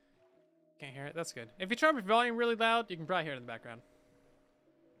 Can't hear it? That's good. If you turn up your volume really loud, you can probably hear it in the background.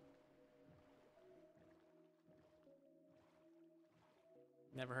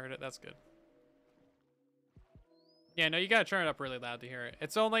 Never heard it? That's good. Yeah, no, you gotta turn it up really loud to hear it.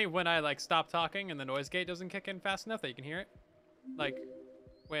 It's only when I, like, stop talking and the noise gate doesn't kick in fast enough that you can hear it. Like,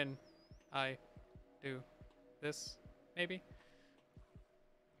 when I do this, maybe?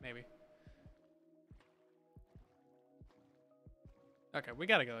 Maybe. Okay, we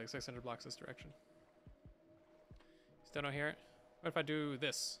gotta go like 600 blocks this direction. Still don't hear it? What if I do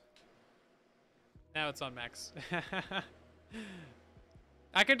this? Now it's on max.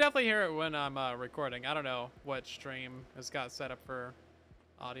 I can definitely hear it when I'm recording. I don't know what stream has got set up for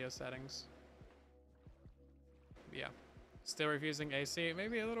audio settings. Yeah. Still refusing AC,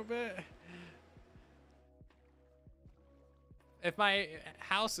 maybe a little bit. If my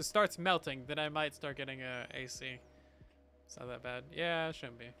house starts melting, then I might start getting AC. It's not that bad. Yeah, it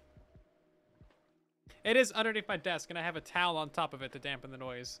shouldn't be. It is underneath my desk, and I have a towel on top of it to dampen the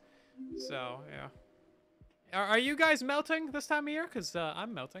noise. So, yeah. Are you guys melting this time of year? Because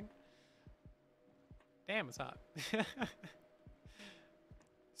I'm melting. Damn, it's hot.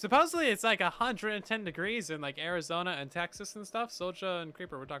 Supposedly, it's like 110 degrees in like Arizona and Texas and stuff. Soulja and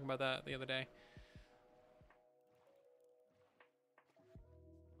Creeper were talking about that the other day.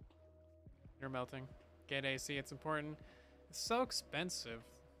 You're melting. Get AC, it's important. It's so expensive.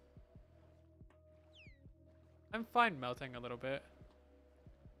 I'm fine melting a little bit.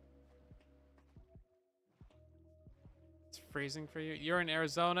 It's freezing for you. You're in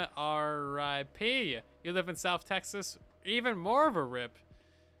Arizona, R.I.P. You live in South Texas, even more of a rip.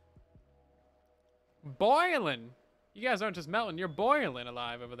 Boiling. You guys aren't just melting, you're boiling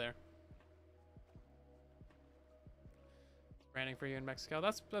alive over there. Raining for you in Mexico.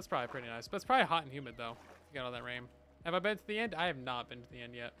 That's probably pretty nice. But it's probably hot and humid though. You got all that rain. Have I been to the end? I have not been to the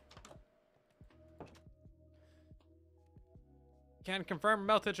end yet. Can confirm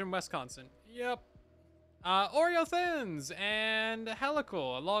meltage in Wisconsin. Yep. Oreo Thins and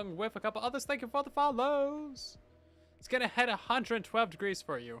Helical, along with a couple others. Thank you for the follows. It's gonna hit 112 degrees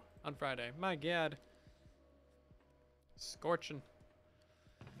for you on Friday. My God. Scorching.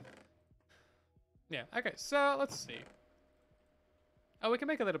 Yeah, okay, so let's see. Oh, we can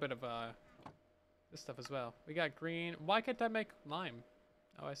make a little bit of this stuff as well. We got green. Why can't I make lime?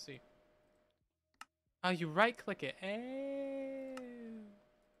 Oh, I see. Oh, you right click it.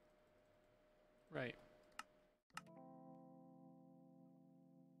 Right.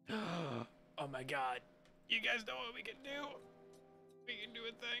 Oh my God. You guys know what we can do? We can do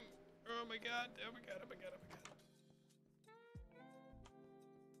a thing. Oh my God. Oh my God. Oh my God. Oh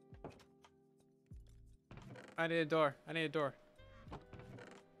my God. I need a door. I need a door.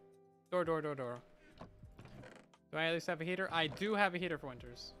 Door. Do I at least have a heater? I do have a heater for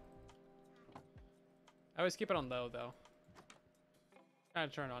winters. I always keep it on low though. Trying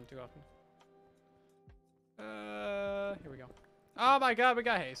to turn it on too often. Here we go. Oh my God, we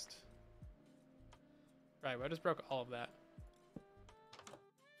got haste. Right, well, I just broke all of that.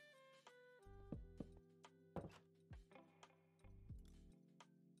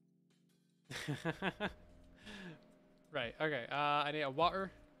 Right, okay, I need a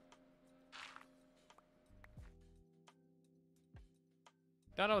water.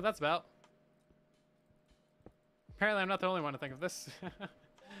 Don't know what that's about. Apparently I'm not the only one to think of this.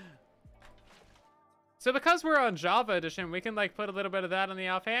 So because we're on Java Edition, we can like put a little bit of that on the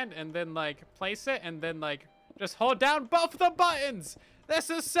offhand and then like place it and then like just hold down both the buttons.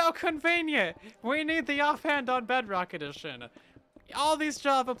 This is so convenient. We need the offhand on Bedrock Edition. All these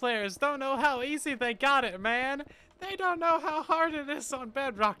Java players don't know how easy they got it, man. They don't know how hard it is on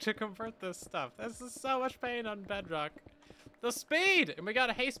Bedrock to convert this stuff. This is so much pain on Bedrock. The speed! And we got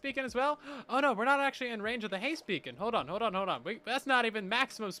a haste beacon as well. Oh no, we're not actually in range of the haste beacon. Hold on. That's not even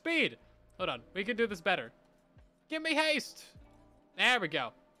maximum speed. Hold on, we can do this better. Give me haste. There we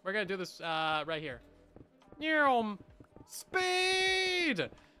go. We're gonna do this right here. Speed!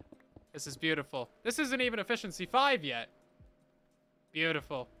 This is beautiful. This isn't even efficiency 5 yet.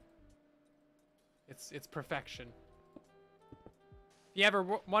 Beautiful. It's perfection. If you ever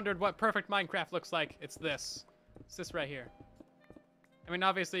wondered what perfect Minecraft looks like, it's this. It's this right here. I mean,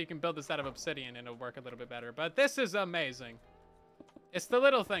 obviously you can build this out of obsidian and it'll work a little bit better, but this is amazing. It's the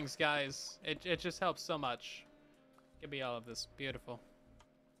little things, guys. It just helps so much. Give me all of this. Beautiful.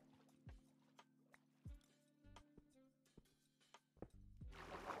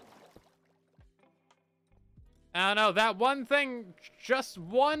 I don't know, that one thing, just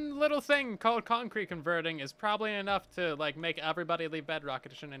one little thing called concrete converting is probably enough to, like, make everybody leave Bedrock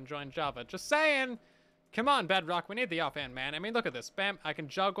Edition and join Java. Just saying! Come on, Bedrock, we need the offhand, man. I mean, look at this. Bam, I can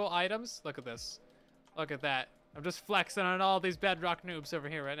juggle items. Look at this. Look at that. I'm just flexing on all these Bedrock noobs over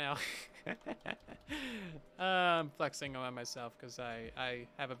here right now. I'm flexing on myself because I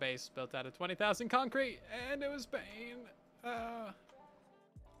have a base built out of 20,000 concrete, and it was pain.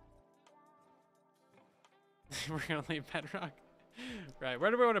 We're gonna leave Bedrock. Right,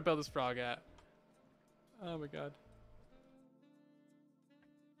 where do we want to build this frog at? Oh my God.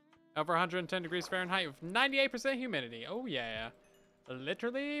 Over 110 degrees Fahrenheit with 98% humidity. Oh yeah.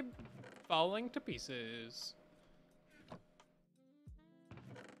 Literally falling to pieces.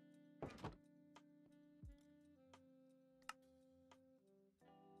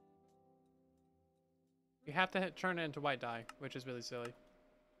 You have to turn it into white dye, which is really silly.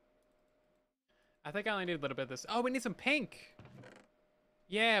 I think I only need a little bit of this. Oh, we need some pink.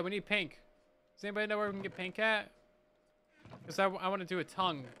 Yeah, we need pink. Does anybody know where we can get pink at? Because I want to do a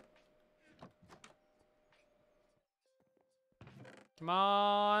tongue. Come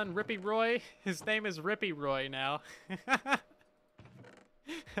on, Rippy Roy. His name is Rippy Roy now.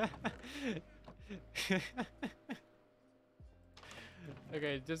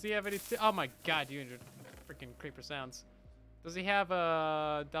 Okay, does he have any... Oh my god, you injured freaking creeper sounds. Does he have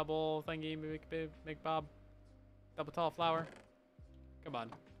a double thingy, make Bob? Double tall flower? Come on.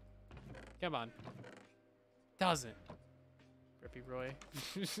 Come on. Doesn't. Rippy Roy.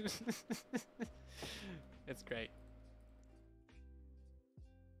 It's great.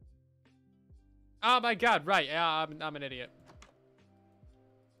 Oh my god, right. Yeah, I'm an idiot.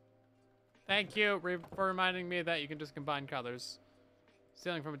 Thank you for reminding me that you can just combine colors.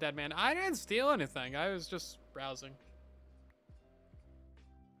 Stealing from a dead man. I didn't steal anything. I was just browsing.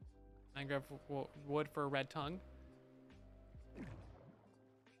 I grab wood for a red tongue.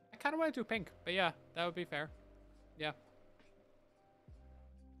 I kind of want to do pink, but yeah, that would be fair. Yeah.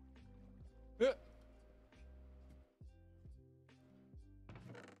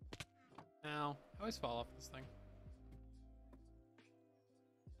 Ow. I always fall off this thing.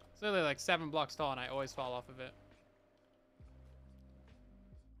 It's literally like 7 blocks tall and I always fall off of it.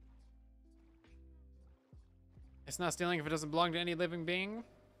 It's not stealing if it doesn't belong to any living being.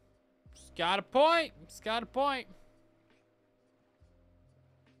 It's got a point. It's got a point.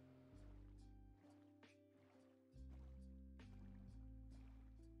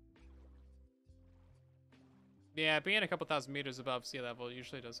 Yeah, being a couple thousand meters above sea level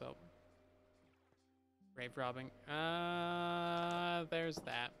usually does help. Grave robbing. There's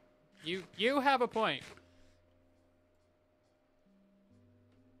that. You have a point.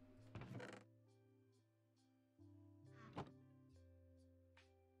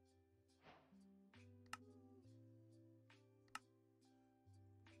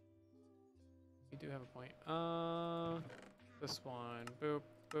 You do have a point. This one. Boop,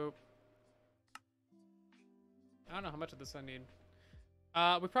 boop. I don't know how much of this I need.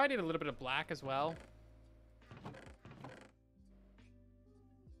 We probably need a little bit of black as well.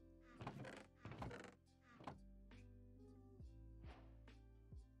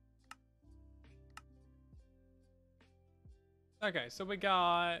 Okay, so we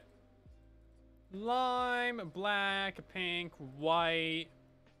got lime, black, pink, white,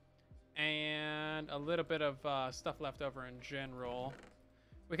 and a little bit of stuff left over in general.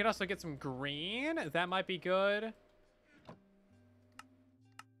 We could also get some green. That might be good.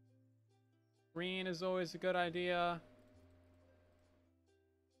 Green is always a good idea.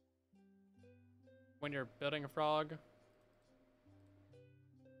 When you're building a frog.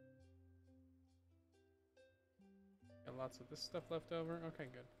 Got lots of this stuff left over. Okay,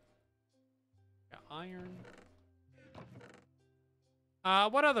 good. Got iron.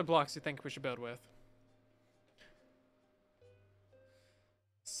 What other blocks do you think we should build with?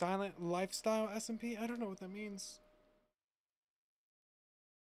 Silent lifestyle SMP? I don't know what that means.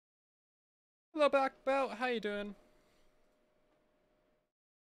 Hello, Black Belt. How you doing?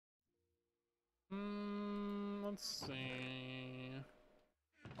 Let's see.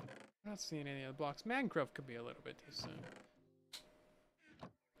 I'm not seeing any other blocks. Mangrove could be a little bit decent.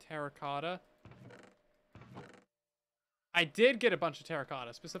 Terracotta. I did get a bunch of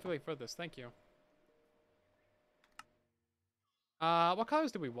terracotta specifically for this. Thank you. What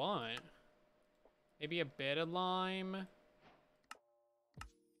colors do we want? Maybe a bit of lime.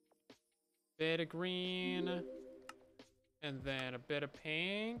 Bit of green. And then a bit of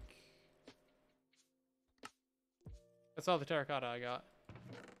pink. That's all the terracotta I got.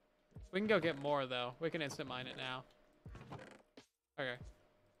 We can go get more, though. We can instant mine it now. Okay.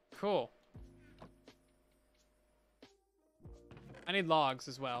 Cool. I need logs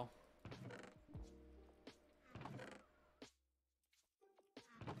as well.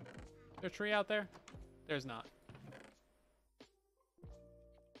 Is there a tree out there? There's not.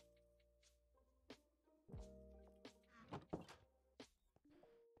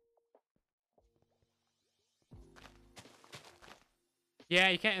 Yeah,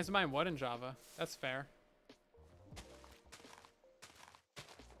 you can't instant mine wood in Java. That's fair.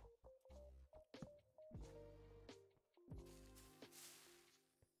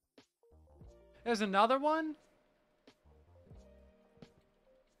 There's another one?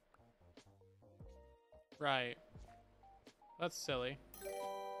 Right. That's silly.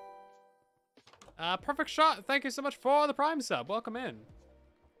 Perfect shot. Thank you so much for the Prime sub. Welcome in.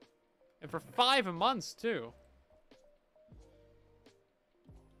 And for 5 months, too.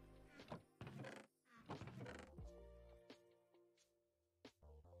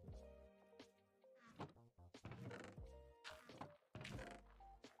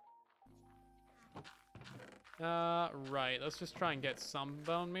 Right. Let's just try and get some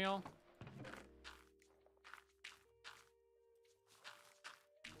bone meal.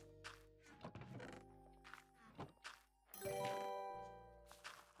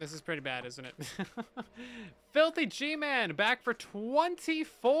 This is pretty bad, isn't it? Filthy G-Man, back for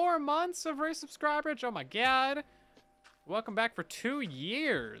 24 months of resubscribage. Oh my god. Welcome back for 2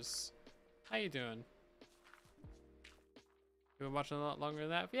 years. How you doing? You been watching a lot longer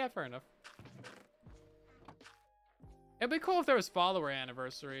than that? Yeah, fair enough. It'd be cool if there was follower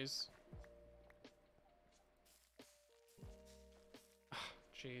anniversaries.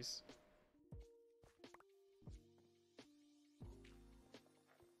 Jeez.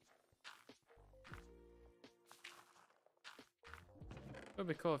 It would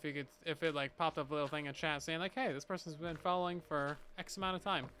be cool if you could, if it like popped up a little thing in chat saying like, hey, this person's been following for X amount of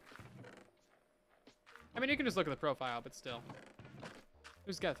time. I mean, you can just look at the profile, but still.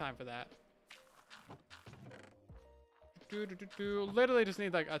 Who's got time for that? Literally just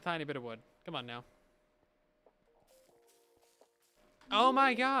need like a tiny bit of wood. Come on now. Oh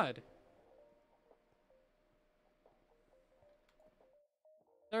my god. Is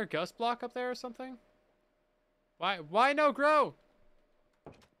there a ghost block up there or something? Why no grow?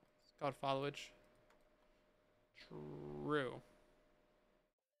 It's called followage. True.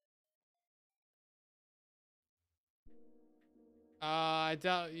 I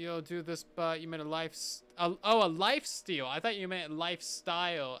doubt you'll do this, but you meant a a lifesteal. I thought you meant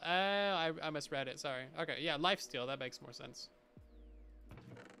lifestyle. I misread it, sorry. Okay, yeah, lifesteal, that makes more sense.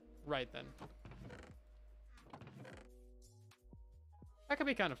 Right then. That could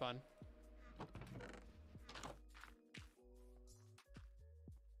be kind of fun.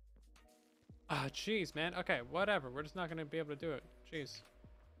 Ah, jeez, man. Okay, whatever. We're just not gonna be able to do it. Jeez.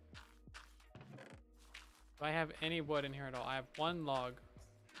 Do I have any wood in here at all? I have 1 log,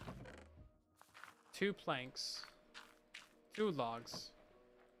 2 planks, 2 logs.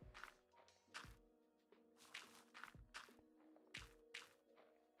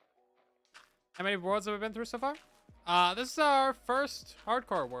 How many worlds have we been through so far? This is our first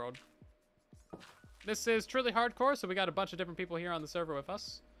hardcore world. This is truly hardcore, so we got a bunch of different people here on the server with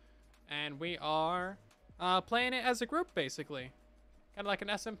us. And we are playing it as a group, basically. Kind of like an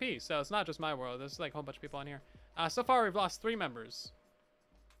SMP, so it's not just my world. There's like a whole bunch of people on here. So far, we've lost 3 members.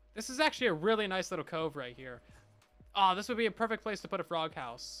 This is actually a really nice little cove right here. Oh, this would be a perfect place to put a frog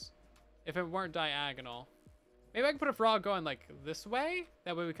house if it weren't diagonal. Maybe I can put a frog going like this way.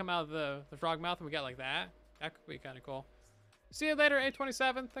 That way we come out of the frog mouth and we get like that. That could be kind of cool. See you later,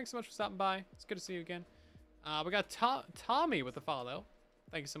 827. Thanks so much for stopping by. It's good to see you again. We got Tommy with the follow.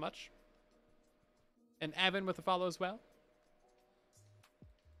 Thank you so much. And Evan with the follow as well.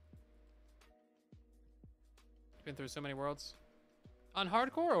 Been through so many worlds. On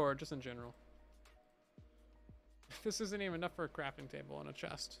hardcore or just in general? This isn't even enough for a crafting table and a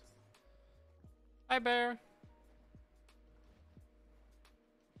chest. Hi, Bear.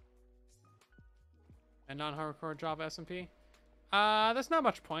 And non-hardcore Java SMP. There's not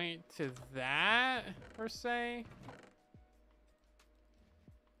much point to that, per se.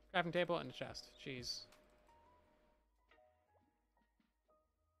 Crafting table and a chest. Jeez.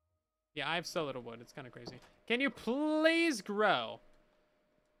 Yeah, I have so little wood. It's kind of crazy. Can you please grow?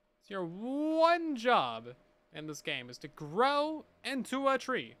 It's your one job in this game is to grow into a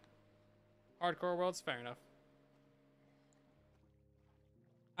tree. Hardcore worlds, fair enough.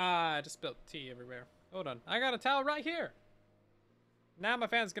 I just spilled tea everywhere. Hold on. I got a towel right here. Now my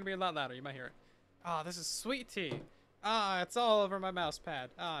fan's going to be a lot louder. You might hear it. Ah, this is sweet tea. Ah, it's all over my mouse pad.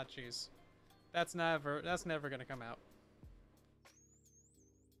 Ah, jeez. That's never going to come out.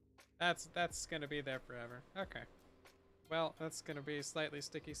 That's gonna be there forever. Okay. Well, that's gonna be slightly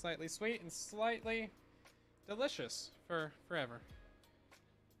sticky, slightly sweet, and slightly delicious for forever.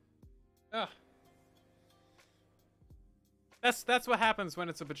 Ugh. That's what happens when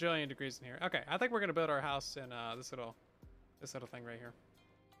it's a bajillion degrees in here. Okay, I think we're gonna build our house in this little thing right here.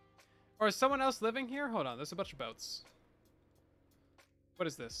 Or is someone else living here? Hold on, there's a bunch of boats. What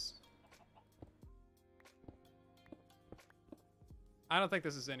is this? I don't think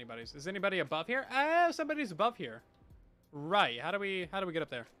this is anybody's. Is anybody above here? Somebody's above here. Right. How do we get up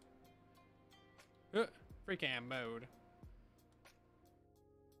there? Free cam mode.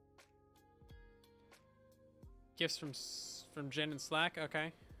 Gifts from Jen and Slack.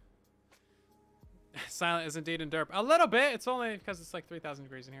 Okay. Silent is indeed in derp. A little bit. It's only because it's like 3,000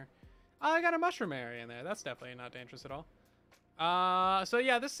 degrees in here. Oh, I got a mushroom area in there. That's definitely not dangerous at all. So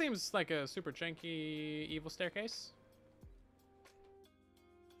yeah, this seems like a super janky evil staircase.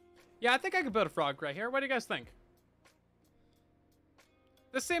 Yeah, I think I could build a frog right here. What do you guys think?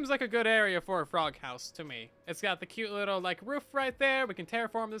 This seems like a good area for a frog house to me. It's got the cute little like roof right there. We can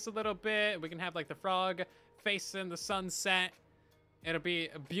terraform this a little bit. We can have like the frog facing the sunset. It'll be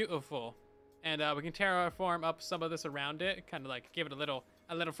beautiful. And we can terraform up some of this around it. Kind of like give it a little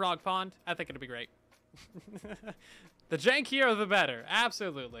a little frog pond. I think it'll be great. The jankier, the better.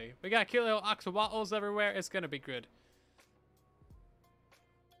 Absolutely. We got cute little axolotls everywhere. It's gonna be good.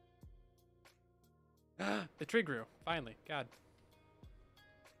 The tree grew. Finally. God.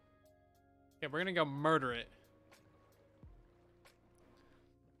 Okay, we're gonna go murder it.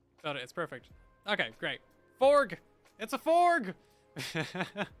 Got it. It's perfect. Okay, great. Forg! It's a forg!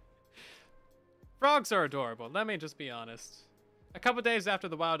 Frogs are adorable. Let me just be honest. A couple days after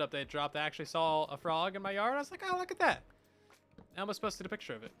the wild update dropped, I actually saw a frog in my yard. I was like, oh, look at that. I almost posted a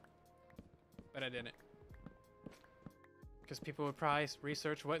picture of it. But I didn't. Because people would probably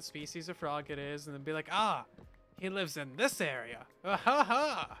research what species of frog it is and then be like, ah, he lives in this area. Ha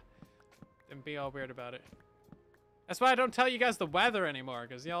ha! And be all weird about it. That's why I don't tell you guys the weather anymore,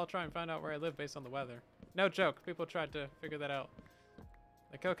 because y'all try and find out where I live based on the weather. No joke. People tried to figure that out.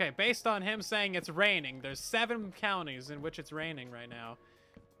 Like, okay, based on him saying it's raining, there's 7 counties in which it's raining right now.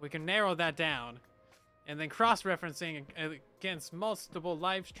 We can narrow that down. And then cross-referencing against multiple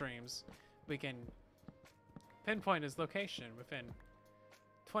live streams, we can pinpoint his location within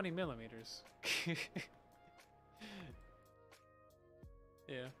 20 millimeters.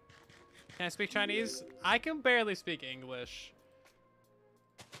 Yeah. Can I speak Chinese? I can barely speak English.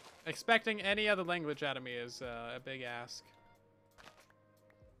 Expecting any other language out of me is a big ask.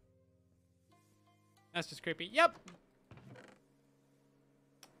 That's just creepy. Yep.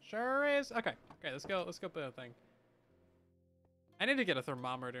 Sure is. Okay. Okay, let's go put a thing. I need to get a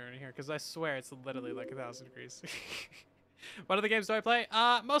thermometer in here because I swear it's literally like 1,000 degrees. What other games do I play?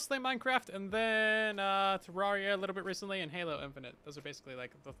 Mostly Minecraft and then Terraria a little bit recently and Halo Infinite. Those are basically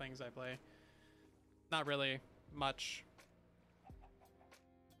like the things I play. Not really much.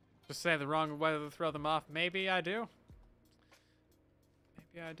 Just say the wrong way to throw them off. Maybe I do.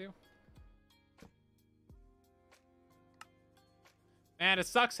 Maybe I do. Man, it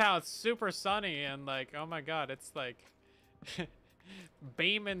sucks how it's super sunny and like, oh my god, it's like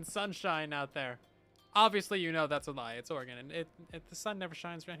beaming sunshine out there. Obviously, you know that's a lie. It's Oregon, and the sun never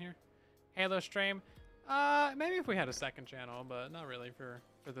shines around here. Halo stream, maybe if we had a second channel, but not really for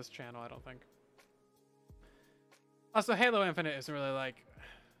this channel, I don't think. Also, Halo Infinite isn't really like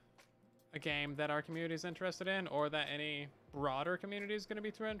a game that our community is interested in, or that any broader community is going to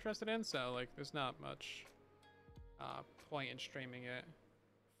be too interested in. So like, there's not much point in streaming it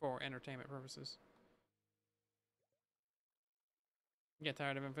for entertainment purposes. Get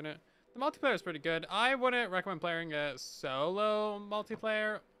tired of Infinite. The multiplayer is pretty good. I wouldn't recommend playing a solo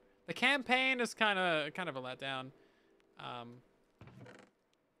multiplayer. The campaign is kind of a letdown. I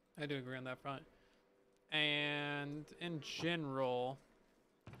do agree on that front. And in general,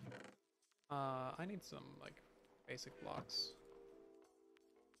 I need some like basic blocks.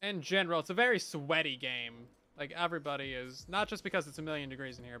 In general, it's a very sweaty game. Like everybody is, not just because it's 1,000,000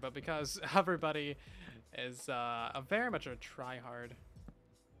 degrees in here, but because everybody is very much a try-hard.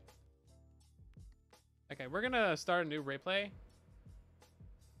 Okay, we're gonna start a new replay.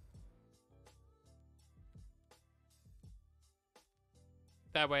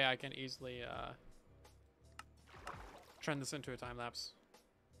 That way I can easily turn this into a time lapse.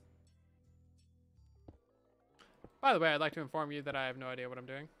 By the way, I'd like to inform you that I have no idea what I'm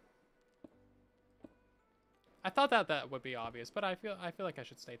doing. I thought that would be obvious, but I feel like I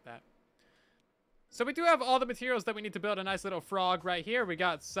should state that. So we do have all the materials that we need to build a nice little frog right here. We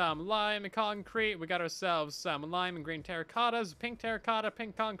got some lime and concrete. We got ourselves some lime and green terracottas, pink terracotta,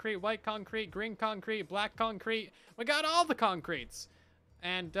 pink concrete, white concrete, green concrete, black concrete. We got all the concretes.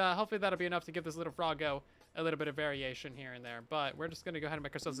 And hopefully that'll be enough to give this little froggo a little bit of variation here and there. But we're just going to go ahead and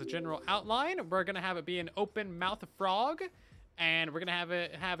make ourselves a general outline. We're going to have it be an open mouth frog. And we're going to have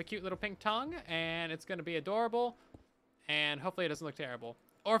it have a cute little pink tongue. And it's going to be adorable. And hopefully it doesn't look terrible.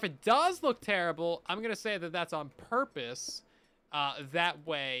 Or if it does look terrible, I'm going to say that that's on purpose. That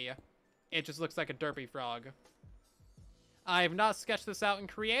way, it just looks like a derpy frog. I have not sketched this out in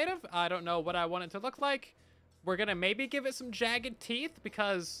creative. I don't know what I want it to look like. We're going to maybe give it some jagged teeth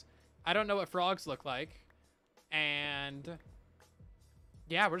because I don't know what frogs look like. And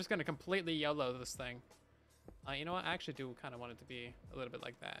yeah, we're just going to completely YOLO this thing. You know what? I actually do kind of want it to be a little bit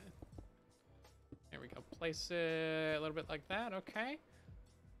like that. There we go. Place it a little bit like that. Okay.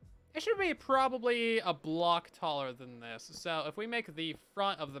 It should be probably a block taller than this. So if we make the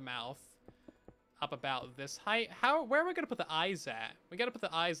front of the mouth up about this height, where are we going to put the eyes at? We got to put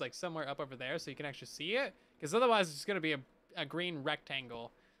the eyes like somewhere up over there so you can actually see it. Because otherwise it's just going to be a green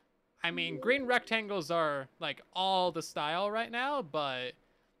rectangle. I mean, green rectangles are like all the style right now, but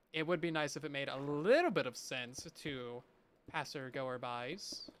it would be nice if it made a little bit of sense to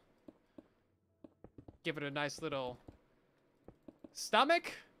passer-goer-bys. Give it a nice little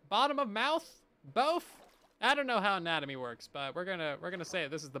Stomach? Bottom of mouth? Both? I don't know how anatomy works, but we're gonna say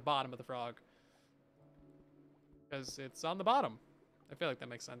this is the bottom of the frog. Because it's on the bottom. I feel like that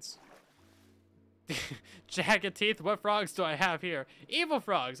makes sense. Jagged teeth? What frogs do I have here? Evil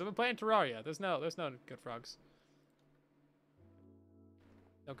frogs! I've been playing Terraria. There's no good frogs.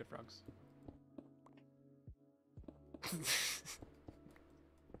 No good frogs.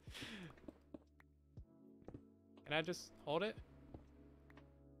 Can I just hold it?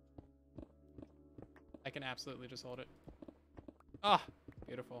 I can absolutely just hold it. Ah,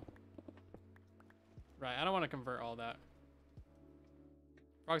 beautiful. Right, I don't want to convert all that.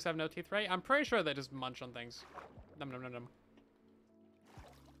 Frogs have no teeth, right? I'm pretty sure they just munch on things. Num num num num.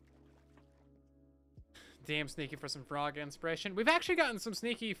 Damn sneaky for some frog inspiration. We've actually gotten some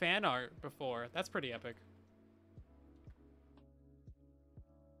sneaky fan art before. That's pretty epic.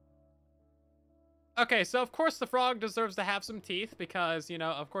 Okay, so of course the frog deserves to have some teeth because, you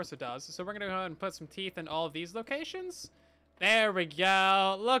know, of course it does. So we're going to go ahead and put some teeth in all of these locations. There we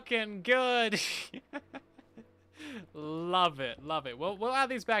go. Looking good. Love it. Love it. We'll add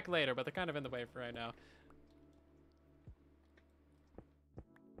these back later, but they're kind of in the way for right now.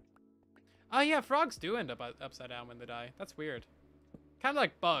 Oh, yeah, frogs do end up upside down when they die. That's weird. Kind of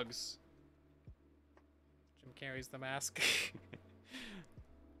like bugs. Jim carries the mask.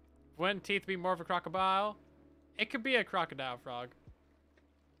 Wouldn't teeth be more of a crocodile? It could be a crocodile frog.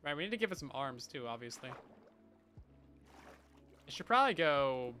 Right, we need to give it some arms too, obviously. It should probably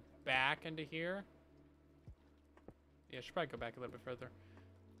go back into here. Yeah, it should probably go back a little bit further.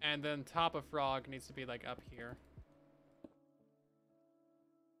 And then top of frog needs to be like up here.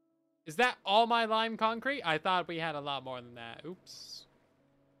 Is that all my lime concrete? I thought we had a lot more than that. Oops.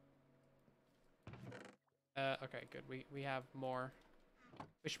 Okay, good. We have more.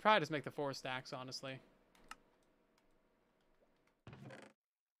 We should probably just make the 4 stacks, honestly.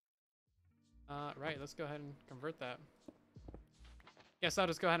 Right, let's go ahead and convert that. Guess I'll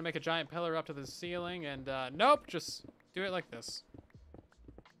just go ahead and make a giant pillar up to the ceiling and, nope, just do it like this.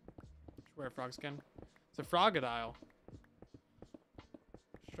 Just wear a frog skin. It's a frogodile.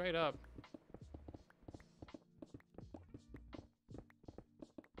 Straight up.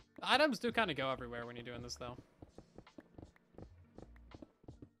 The items do kind of go everywhere when you're doing this, though.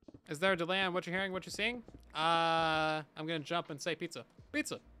 Is there a delay on what you're hearing, what you're seeing? I'm gonna jump and say pizza.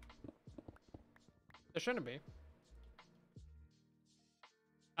 Pizza! There shouldn't be.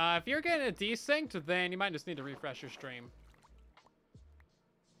 If you're getting a desynced, then you might just need to refresh your stream.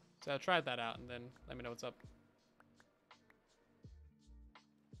 So try that out and then let me know what's up.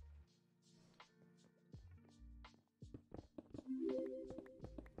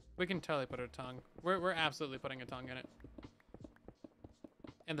 We can totally put a tongue. We're absolutely putting a tongue in it.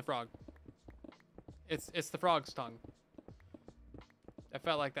 And the frog. It's the frog's tongue. I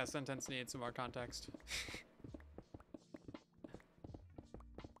felt like that sentence needed some more context.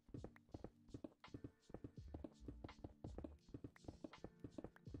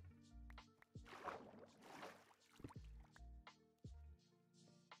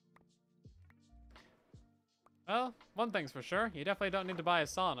 Well, one thing's for sure. You definitely don't need to buy a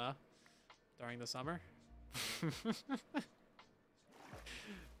sauna during the summer.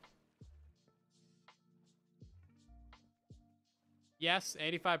 Yes,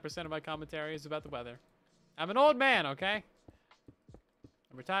 85% of my commentary is about the weather. I'm an old man, okay?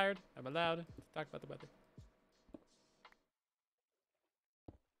 I'm retired. I'm allowed to talk about the weather.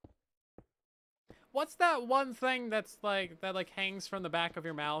 What's that one thing that's like, that like hangs from the back of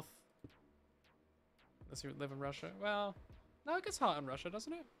your mouth? Unless you live in Russia. Well, no, it gets hot in Russia,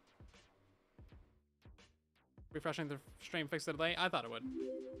 doesn't it? Refreshing the stream fixed the delay? I thought it would.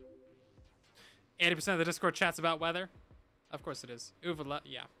 80% of the Discord chat's about weather. Of course it is. Uvula,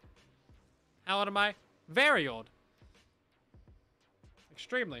 yeah. How old am I? Very old.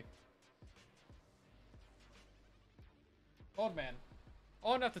 Extremely. Old man.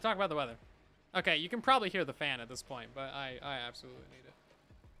 Old enough to talk about the weather. Okay, you can probably hear the fan at this point, but I absolutely need it.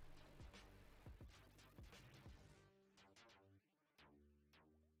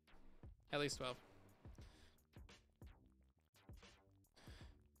 At least 12.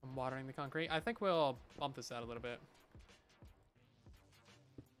 I'm watering the concrete. I think we'll bump this out a little bit.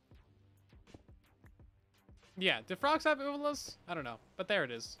 Yeah, do frogs have uvulas? I don't know, but there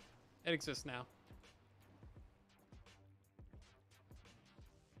it is. It exists now.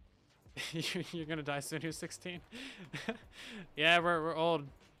 You're gonna die soon, you're 16. Yeah, we're old.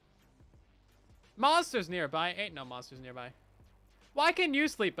 Monsters nearby. Ain't no monsters nearby. Why can you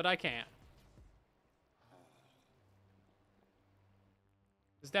sleep, but I can't?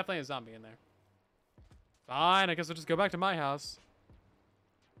 There's definitely a zombie in there. Fine, I guess I'll just go back to my house.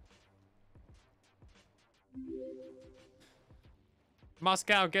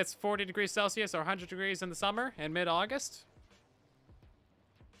 Moscow gets 40 degrees Celsius or 100 degrees in the summer in mid-August.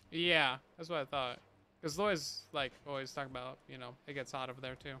 Yeah, that's what I thought. Because Loy's, like, always talking about, you know, it gets hot over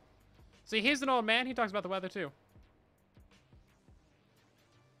there, too. See, he's an old man. He talks about the weather, too.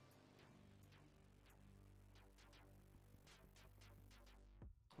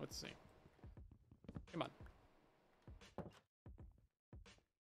 Let's see. Come on.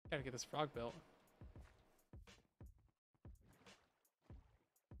 Gotta get this frog built.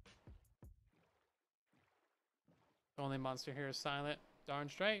 The only monster here is silent. Darn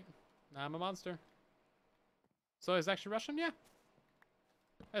straight. I'm a monster. So he's actually Russian? Yeah.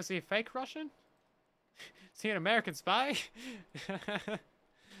 Is he a fake Russian? Is he an American spy?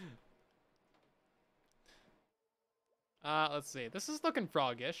 Let's see. This is looking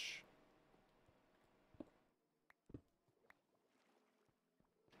froggish.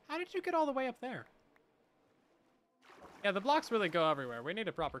 How did you get all the way up there? Yeah, the blocks really go everywhere. We need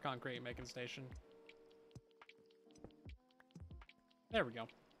a proper concrete making station. There we go.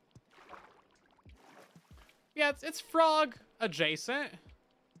 Yeah, it's frog adjacent.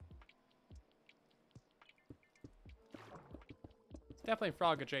 It's definitely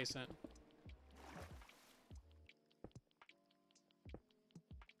frog adjacent.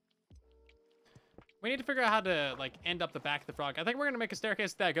 We need to figure out how to, like, end up the back of the frog. I think we're gonna make a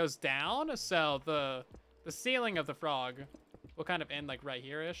staircase that goes down, so the ceiling of the frog will kind of end, like, right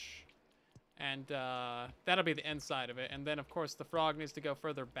here-ish. And that'll be the inside of it. And then, of course, the frog needs to go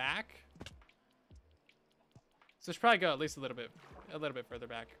further back. So it should probably go at least a little bit further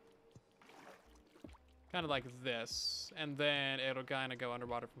back. Kind of like this. And then it'll kind of go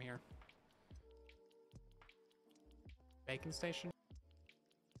underwater from here. Bacon station?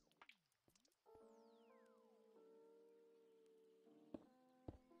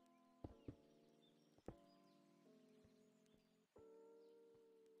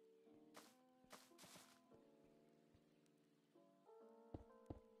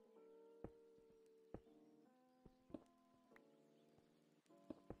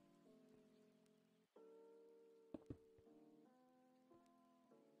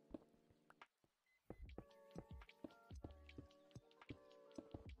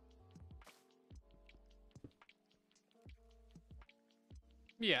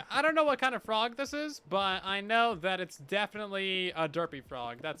 Yeah, I don't know what kind of frog this is, but I know that it's definitely a derpy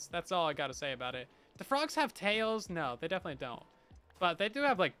frog. That's all I gotta say about it. Do frogs have tails? No, they definitely don't. But they do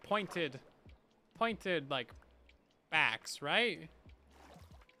have, like, pointed, like, backs, right?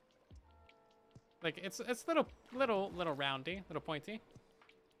 Like, it's little roundy, little pointy.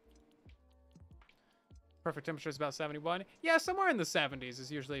 Perfect temperature is about 71. Yeah, somewhere in the 70s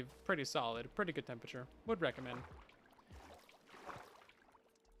is usually pretty solid, pretty good temperature. Would recommend.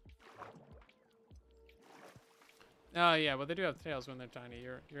 Oh, yeah, well, they do have tails when they're tiny.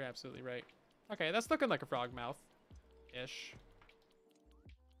 You're absolutely right. Okay, that's looking like a frog mouth-ish.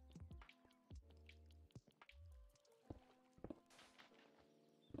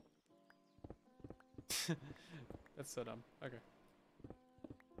 That's so dumb. Okay.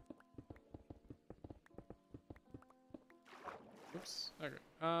 Oops. Okay.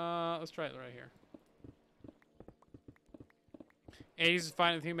 Let's try it right here. 80s is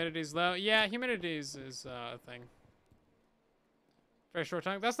fine if humidity is low. Yeah, humidity is a thing. Very short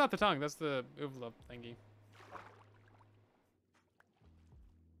tongue. That's not the tongue. That's the uvula thingy.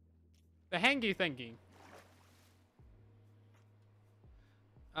 The hangy thingy.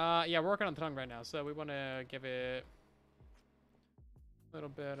 Yeah, we're working on the tongue right now, so we want to give it a little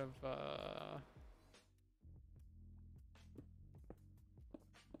bit of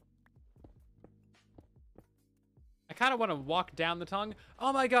I kind of want to walk down the tongue.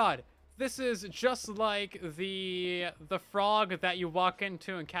 Oh my god. This is just like the frog that you walk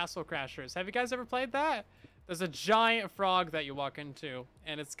into in Castle Crashers. Have you guys ever played that? There's a giant frog that you walk into,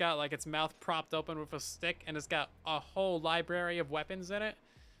 and it's got, like, its mouth propped open with a stick, and it's got a whole library of weapons in it.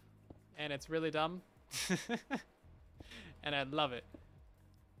 And it's really dumb. And I love it.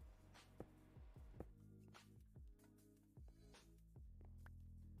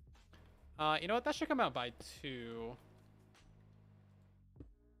 You know what? That should come out by 2.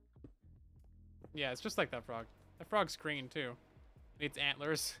 Yeah, it's just like that frog. That frog's green, too. It needs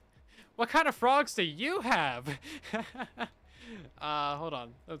antlers. What kind of frogs do you have? Hold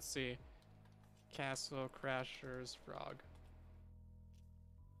on. Let's see. Castle Crashers frog.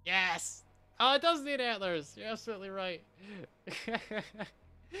 Yes! Oh, it does need antlers. You're absolutely right.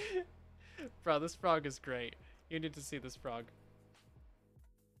 Bro, this frog is great. You need to see this frog.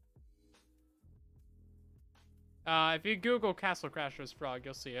 If you Google Castle Crashers frog,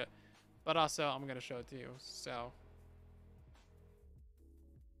 you'll see it. But also, I'm going to show it to you. So,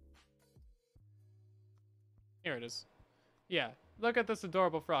 here it is. Yeah, look at this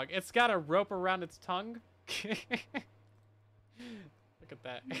adorable frog. It's got a rope around its tongue. Look at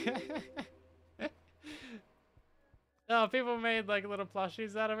that. Oh, people made like little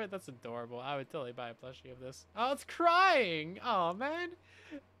plushies out of it. That's adorable. I would totally buy a plushie of this. Oh, it's crying. Oh, man.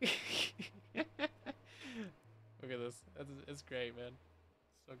 Look at this. It's great, man.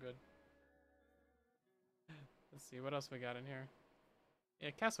 So good. Let's see, what else we got in here?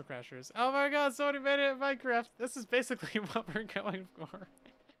 Yeah, Castle Crashers. Oh my god, somebody made it in Minecraft. This is basically what we're going for.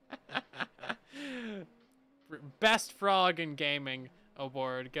 Best frog in gaming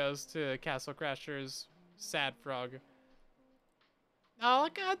award goes to Castle Crashers Sad Frog. Oh,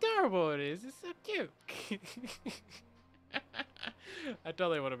 look how adorable it is. It's so cute. I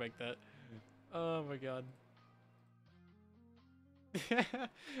totally want to make that. Oh my god.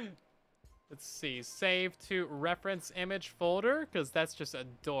 Let's see. Save to reference image folder, because that's just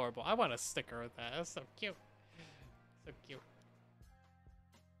adorable. I want a sticker with that. That's so cute. So cute.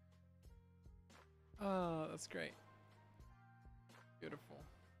 Oh, that's great. Beautiful.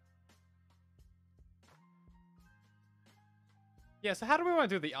 Yeah, so how do we want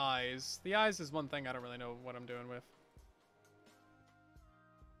to do the eyes? The eyes is one thing I don't really know what I'm doing with.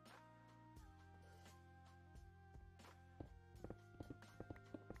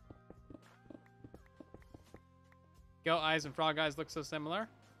 Goat eyes and frog eyes look so similar.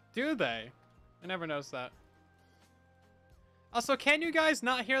 Do they? I never noticed that. Also, can you guys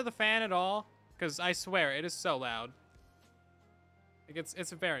not hear the fan at all? Because I swear, it is so loud. Like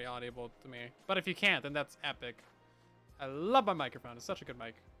it's very audible to me. But if you can't, then that's epic. I love my microphone. It's such a good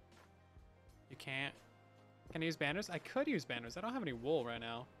mic. You can't? Can I use banners? I could use banners. I don't have any wool right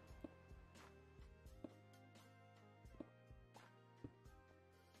now.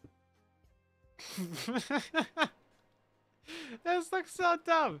 This looks so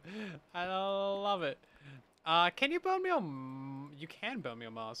dumb. I love it. Can you bone meal? You can bone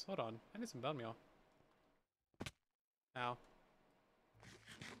meal moss. Hold on. I need some bone meal. Ow.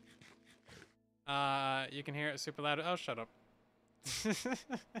 You can hear it super loud. Oh, shut up. A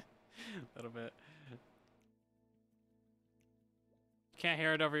little bit. Can't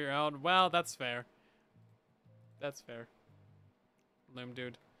hear it over your own. Well, that's fair. That's fair. Loom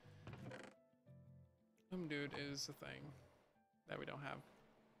dude. Loom dude is a thing that we don't have.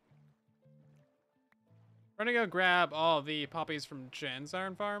 We're gonna go grab all the poppies from Jen's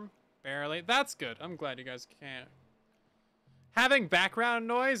iron farm. Barely. That's good. I'm glad you guys can't. Having background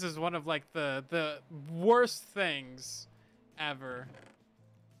noise is one of like the worst things ever.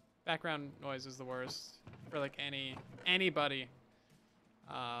 Background noise is the worst for like anybody.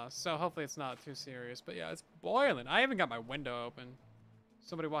 So hopefully it's not too serious. But yeah, it's boiling. I haven't got my window open.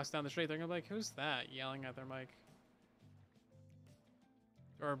 Somebody walks down the street, they're gonna be like, who's that? Yelling at their mic.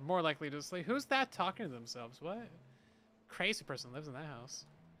 Or more likely to say, who's that talking to themselves? What? Crazy person lives in that house.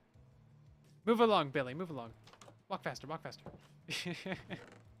 Move along, Billy, move along. Walk faster, walk faster.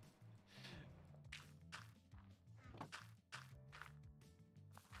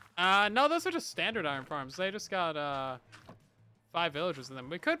 No, those are just standard iron farms. They just got 5 villagers in them.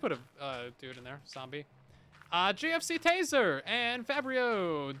 We could put a dude in there, zombie. GFC Taser and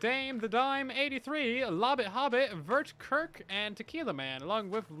Fabrio, Dame the Dime 83, Lobbit Hobbit, Vert Kirk, and Tequila Man, along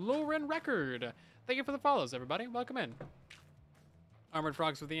with Lurin Record. Thank you for the follows, everybody. Welcome in. Armored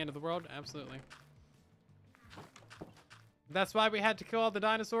frogs with the end of the world? Absolutely. That's why we had to kill all the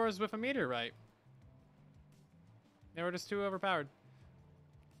dinosaurs with a meteorite. They were just too overpowered.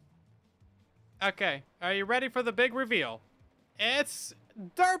 Okay, are you ready for the big reveal? It's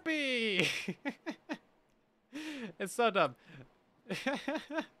Derpy! It's so dumb.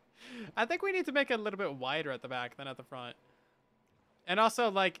 I think we need to make it a little bit wider at the back than at the front. And also,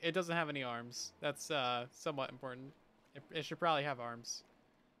 like, it doesn't have any arms. That's somewhat important. It should probably have arms.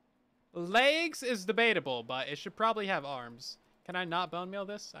 Legs is debatable, but it should probably have arms. Can I not bone meal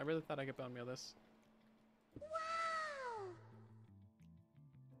this? I really thought I could bone meal this.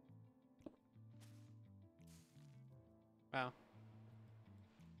 Wow.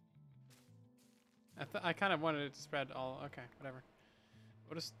 I kind of wanted it to spread all. Okay, whatever.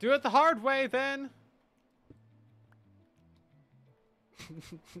 We'll just do it the hard way then.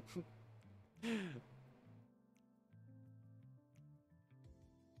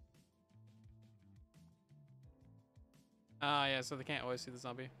 Yeah, so they can't always see the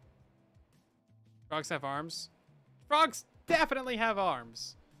zombie. Frogs have arms. Frogs definitely have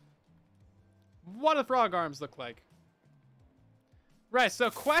arms. What do frog arms look like? Right, so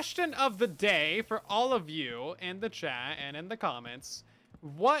question of the day for all of you in the chat and in the comments.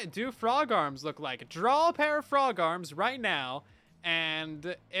 What do frog arms look like? Draw a pair of frog arms right now,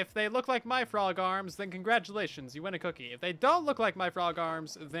 and if they look like my frog arms, then congratulations, you win a cookie. If they don't look like my frog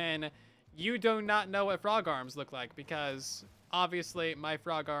arms, then you do not know what frog arms look like, because obviously my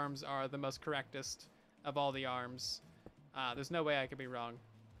frog arms are the most correctest of all the arms. There's no way I could be wrong.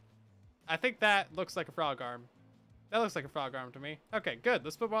 I think that looks like a frog arm. That looks like a frog arm to me. Okay, good.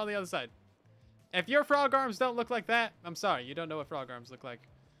 Let's put one on the other side. If your frog arms don't look like that, I'm sorry. You don't know what frog arms look like.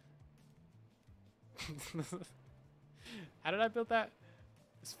 How did I build that?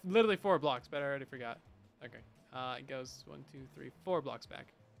 It's literally 4 blocks, but I already forgot. Okay. It goes 1, 2, 3, 4 blocks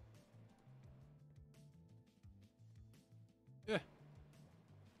back. Ugh.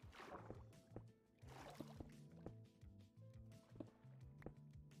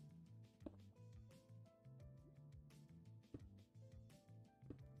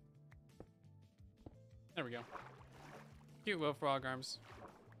 There we go. Cute little frog arms.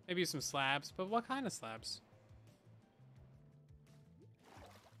 Maybe some slabs, but what kind of slabs?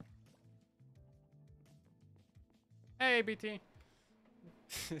 Hey, BT.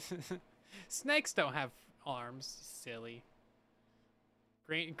 Snakes don't have arms, silly.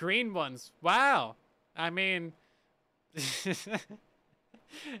 Green ones. Wow. I mean,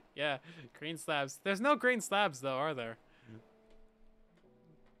 yeah, green slabs. There's no green slabs though, are there?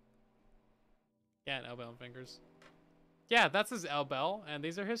 Yeah, an elbow and fingers. Yeah, that's his elbow, and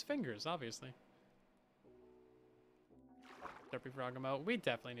these are his fingers, obviously. Derpy frog emote. We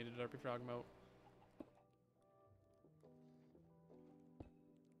definitely need a derpy frog emote.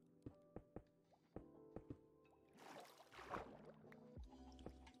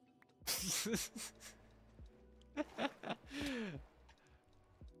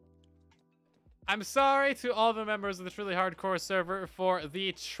 I'm sorry to all the members of the Truly Hardcore server for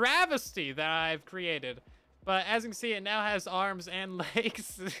the travesty that I've created, but as you can see, it now has arms and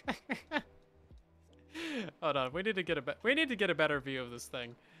legs. Hold on, we need to get a better view of this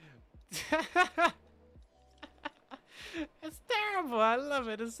thing. It's terrible. I love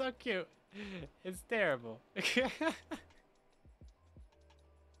it. It's so cute. It's terrible.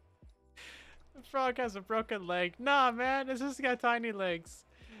 The frog has a broken leg. Nah, man, it's just got tiny legs.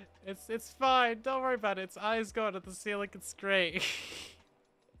 It's fine. Don't worry about it. Its eyes go to the ceiling. It's great.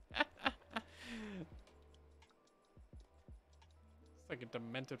 It's like a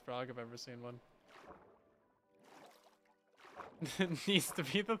demented frog if I've ever seen one. Needs to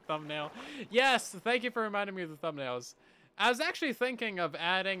be the thumbnail. Yes, thank you for reminding me of the thumbnails. I was actually thinking of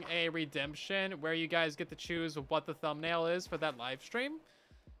adding a redemption where you guys get to choose what the thumbnail is for that live stream.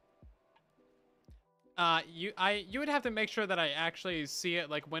 You would have to make sure that I actually see it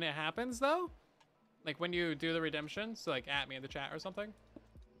like when it happens though, like when you do the redemption. So like at me in the chat or something,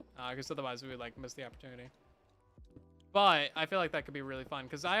 because otherwise we would like miss the opportunity. But I feel like that could be really fun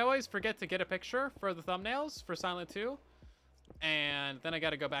because I always forget to get a picture for the thumbnails for Silent 2, and then I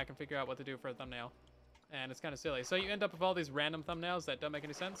got to go back and figure out what to do for a thumbnail, and it's kind of silly. So you end up with all these random thumbnails that don't make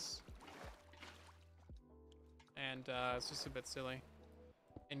any sense, and it's just a bit silly.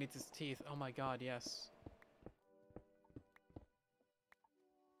 It needs his teeth. Oh my god, yes.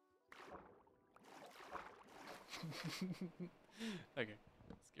 Okay,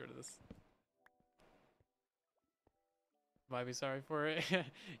 let's get rid of this. Why be sorry for it?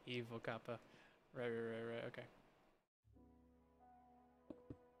 Evil Kappa. Right, okay.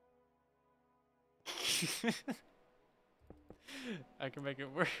 I can make it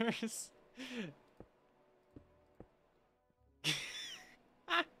worse.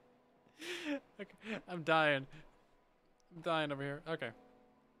 Okay, I'm dying. I'm dying over here. Okay.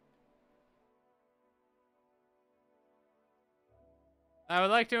 I would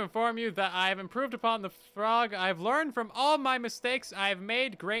like to inform you that I have improved upon the frog. I've learned from all my mistakes. I have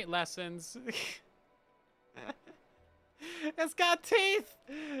made great lessons. It's got teeth!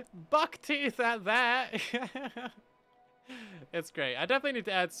 Buck teeth at that. It's great. I definitely need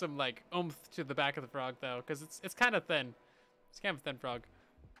to add some like oomph to the back of the frog though, because it's kind of thin. It's kind of a thin frog.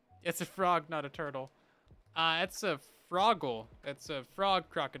 It's a frog, not a turtle. It's a froggle. It's a frog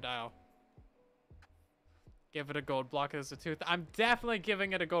crocodile. Give it a gold block as a tooth. I'm definitely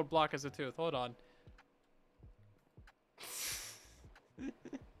giving it a gold block as a tooth. Hold on.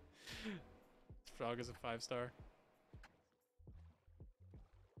 Frog is a 5-star.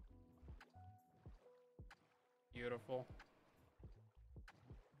 Beautiful.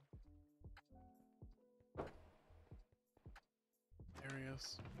 There he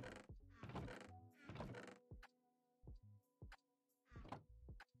is.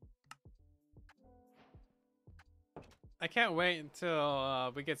 I can't wait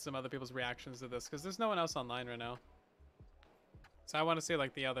until we get some other people's reactions to this, because there's no one else online right now. So I want to see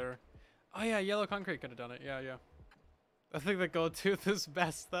like the other. Oh yeah, yellow concrete could have done it. Yeah, yeah. I think the gold tooth is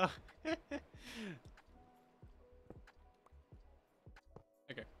best though.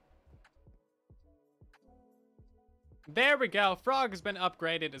 Okay. There we go. Frog has been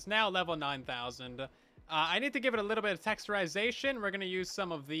upgraded. It's now level 9,000. I need to give it a little bit of texturization. We're going to use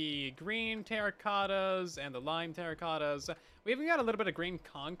some of the green terracottas and the lime terracottas. We even got a little bit of green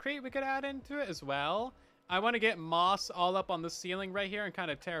concrete we could add into it as well. I want to get moss all up on the ceiling right here and kind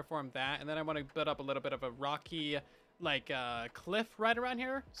of terraform that. And then I want to build up a little bit of a rocky, like, cliff right around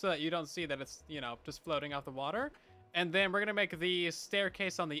here so that you don't see that it's, you know, just floating off the water. And then we're going to make the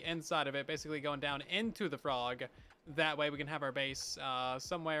staircase on the inside of it, basically going down into the frog. That way we can have our base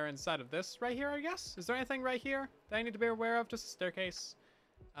somewhere inside of this right here, I guess. Is there anything right here that I need to be aware of? Just a staircase.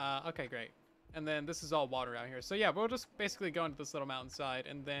 Okay, great. And then this is all water out here. So yeah, we'll just basically go into this little mountainside,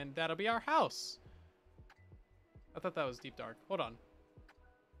 and then that'll be our house. I thought that was deep dark. Hold on.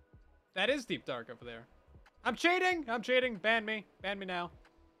 That is deep dark over there. I'm cheating! I'm cheating! Ban me. Ban me now.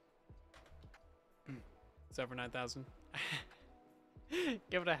 It's over 9,000.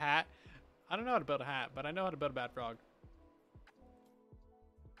 Give it a hat. I don't know how to build a hat, but I know how to build a bad frog.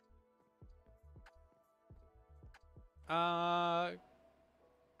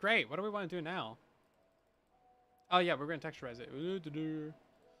 Great. What do we want to do now? Oh, yeah, we're going to texturize it.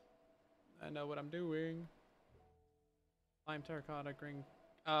 I know what I'm doing. Lime terracotta, green.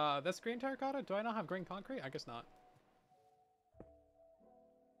 That's green terracotta? Do I not have green concrete? I guess not.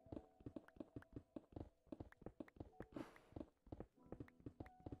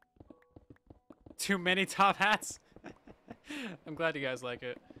 Too many top hats? I'm glad you guys like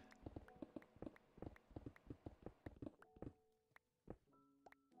it.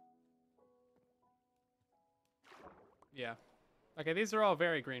 Yeah. Okay, these are all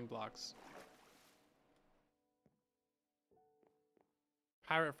very green blocks.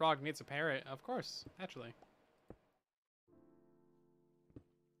 Pirate frog needs a parrot. Of course, naturally.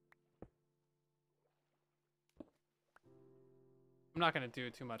 I'm not going to do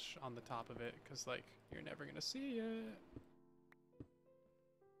too much on the top of it because, like, you're never going to see it.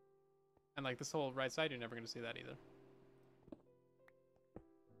 And, like, this whole right side, you're never going to see that either.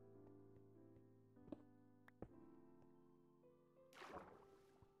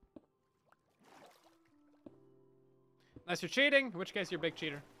 Unless you're cheating, in which case you're a big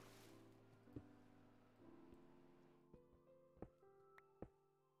cheater.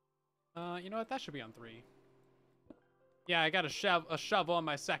 You know what? That should be on 3. Yeah, I got a shovel on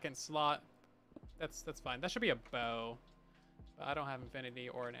my second slot. That's fine. That should be a bow. But I don't have infinity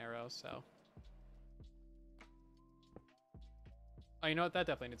or an arrow, so. Oh, you know what? That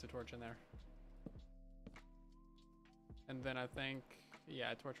definitely needs a torch in there. And then I think,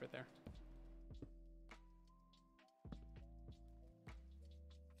 yeah, a torch right there.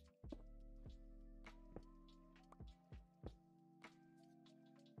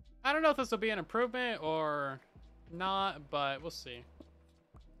 I don't know if this will be an improvement or not, but we'll see.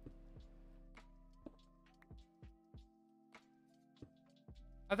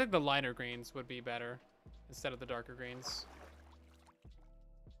 I think the lighter greens would be better instead of the darker greens.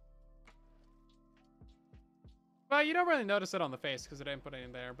 Well, you don't really notice it on the face because I didn't put it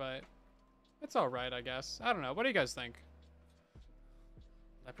in there, but it's all right, I guess. I don't know. What do you guys think?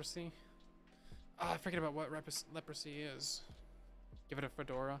 Leprosy? Oh, I forget about what leprosy is. Give it a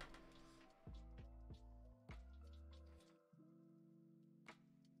fedora.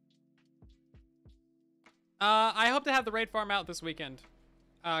 I hope to have the raid farm out this weekend.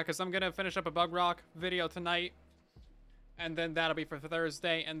 Because I'm going to finish up a bug rock video tonight. And then that'll be for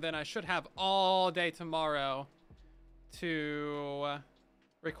Thursday. And then I should have all day tomorrow to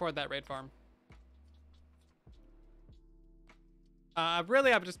record that raid farm.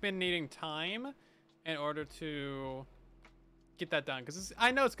 Really, I've just been needing time in order to get that done. Because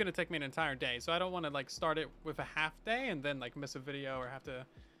I know it's going to take me an entire day. So I don't want to like start it with a half day and then like miss a video or have to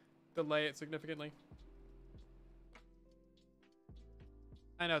delay it significantly.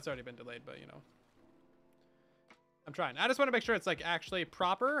 I know it's already been delayed, but you know, I'm trying. I just want to make sure it's like actually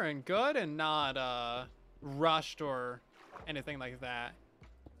proper and good and not rushed or anything like that.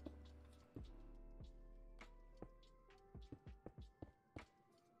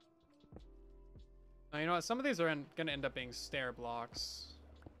 Now, you know what? Some of these are going to end up being stair blocks.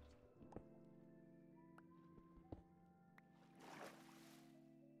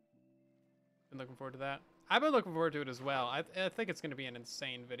 Been looking forward to that. I've been looking forward to it as well. I think it's going to be an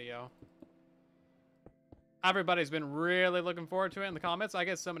insane video. Everybody's been really looking forward to it in the comments. I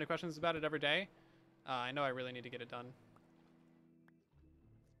get so many questions about it every day. I know I really need to get it done.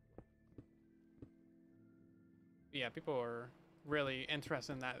 Yeah, people are really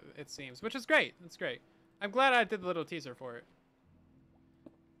interested in that, it seems, which is great. That's great. I'm glad I did the little teaser for it.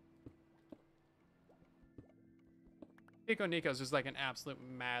 Pico Nico's just like an absolute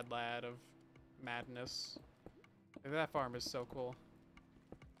mad lad of madness. Like, that farm is so cool.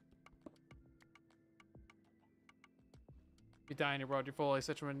 You die in your world, you're fully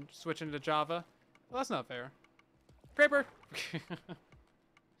switching to Java. Well, that's not fair. Creeper!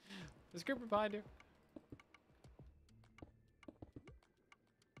 There's a creeper behind you.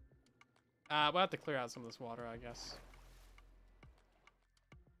 We'll have to clear out some of this water, I guess.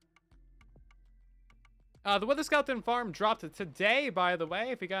 The Wither Skeleton farm dropped today, by the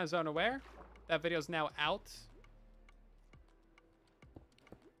way, if you guys aren't aware. That video's now out.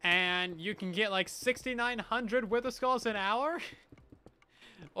 And you can get like 6,900 Wither Skulls an hour.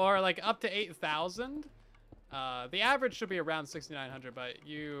 Or like up to 8,000. The average should be around 6,900, but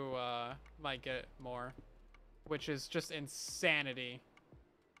you might get more. Which is just insanity.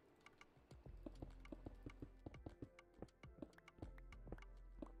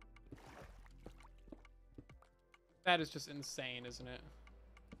 That is just insane, isn't it?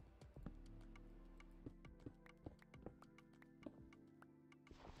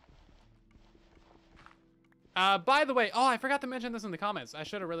 By the way, oh, I forgot to mention this in the comments. I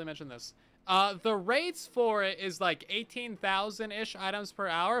should have really mentioned this. The rates for it is like 18,000-ish items per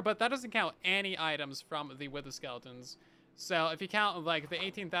hour, but that doesn't count any items from the Wither Skeletons. So if you count like the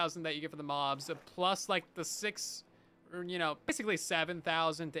 18,000 that you get for the mobs, plus like the basically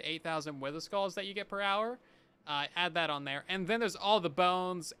 7,000 to 8,000 Wither Skulls that you get per hour, add that on there. And then there's all the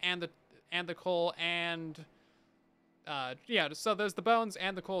bones and the coal and... yeah, so there's the bones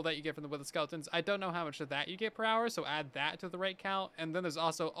and the coal that you get from the Wither Skeletons. I don't know how much of that you get per hour, so add that to the rate count. And then there's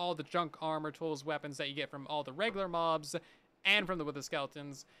also all the junk armor, tools, weapons that you get from all the regular mobs and from the Wither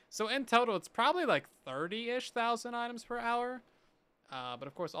Skeletons. So in total, it's probably like 30-ish thousand items per hour. But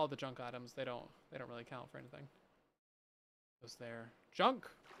of course, all the junk items, they don't really count for anything. Those there. Junk!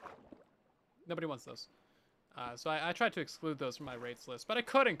 Nobody wants those. So I tried to exclude those from my rates list, but I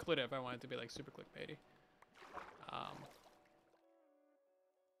could include it if I wanted to be like super clickbaity.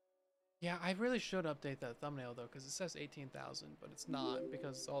 Yeah, I really should update that thumbnail though, because it says 18,000, but it's not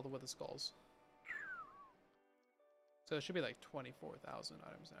because it's all the Wither Skulls. So it should be like 24,000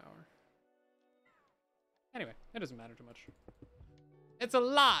 items an hour. Anyway, it doesn't matter too much. It's a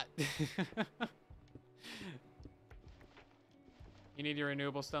lot! You need your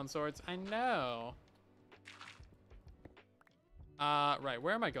renewable stone swords? I know. Right,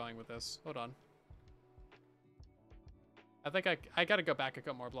 where am I going with this? Hold on. I think I gotta go back a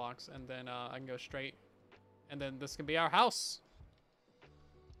couple more blocks, and then I can go straight. And then this can be our house.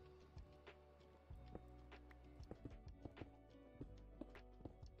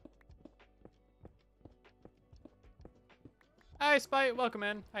 Hi, Spite. Welcome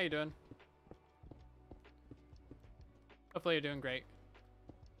in. How you doing? Hopefully you're doing great.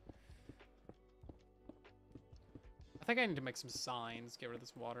 I think I need to make some signs, get rid of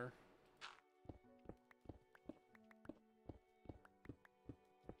this water.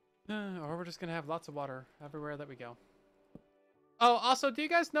 Or we're just gonna have lots of water everywhere that we go. Oh, also, do you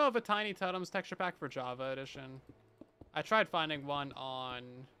guys know of a Tiny Totems texture pack for Java Edition? I tried finding one on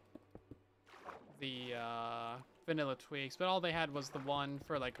the vanilla tweaks, but all they had was the one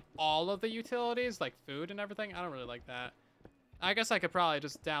for like all of the utilities, like food and everything. I don't really like that. I guess I could probably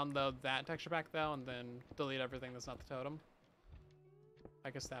just download that texture pack though, and then delete everything that's not the totem.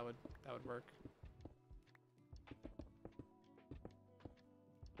 I guess that would work.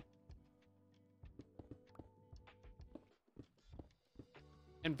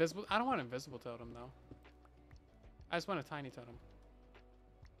 Invisible? I don't want an invisible totem, though. I just want a tiny totem.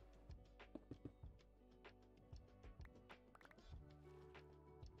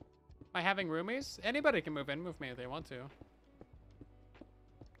 Am I having roomies? Anybody can move in with me if they want to.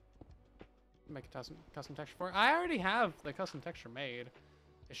 Make a custom texture for it. I already have the custom texture made.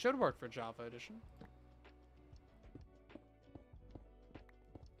 It should work for Java Edition.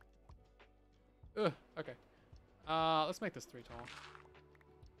 Ugh, okay. Let's make this 3 tall.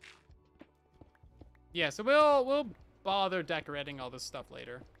 Yeah, so we'll bother decorating all this stuff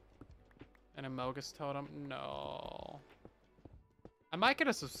later. An Amogus totem? No. I might get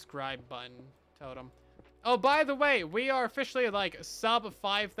a subscribe button totem. Oh, by the way, we are officially like sub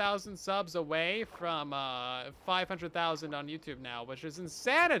 5,000 subs away from 500,000 on YouTube now, which is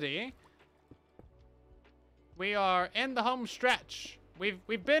insanity. We are in the home stretch.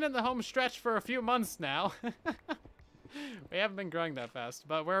 We've been in the home stretch for a few months now. We haven't been growing that fast,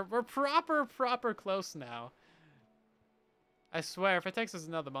 but we're proper close now. I swear, if it takes us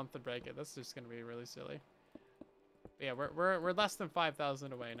another month to break it, that's just gonna be really silly. But yeah, we're less than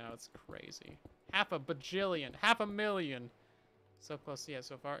 5,000 away now. It's crazy. Half a bajillion, half a million. So close, yeah,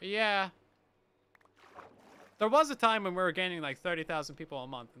 so far. Yeah. There was a time when we were gaining like 30,000 people a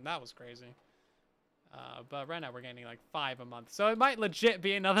month, and that was crazy. But right now we're gaining like 5 a month. So it might legit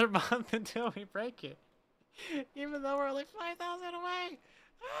be another month until we break it. Even though we're like 5,000 away.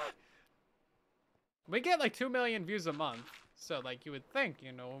 We get like 2 million views a month. So like you would think,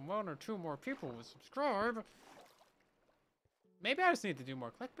 you know, 1 or 2 more people would subscribe. Maybe I just need to do more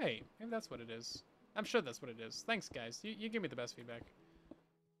clickbait. Maybe that's what it is. I'm sure that's what it is. Thanks, guys. You give me the best feedback.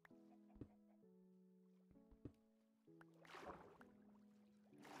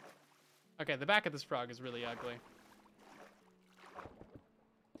 Okay, the back of this frog is really ugly.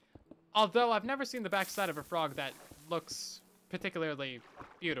 Although I've never seen the backside of a frog that looks particularly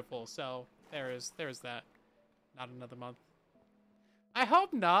beautiful, so there's that. Not another month. I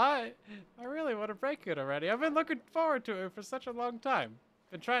hope not. I really want to break it already. I've been looking forward to it for such a long time.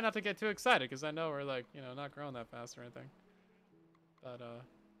 Been trying not to get too excited because I know we're like, you know, not growing that fast or anything. But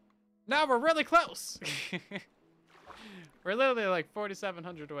now we're really close. We're literally like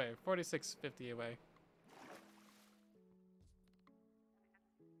 4,700 away, 4,650 away.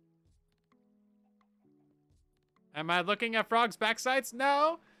 Am I looking at frogs' backsides?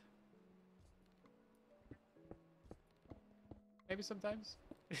 No. Maybe sometimes.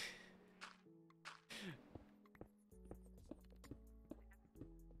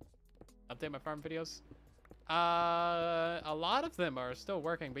 Update my farm videos. A lot of them are still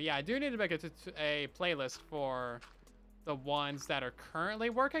working, but yeah, I do need to make a playlist for the ones that are currently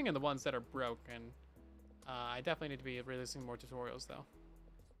working and the ones that are broken. I definitely need to be releasing more tutorials though.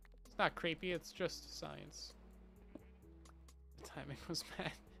 It's not creepy, it's just science. The timing was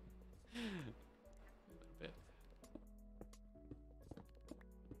bad.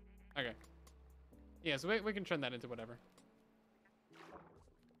 Okay. Yeah, so we can turn that into whatever.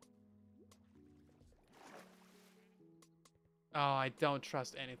 Oh, I don't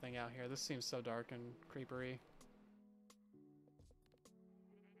trust anything out here. This seems so dark and creepery.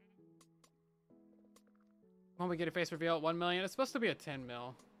 When we get a face reveal at 1 million, it's supposed to be a 10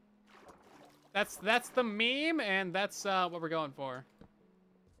 mil. That's the meme, and that's what we're going for.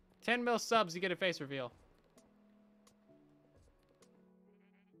 10 mil subs, you get a face reveal.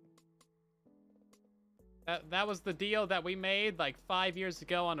 That was the deal that we made like 5 years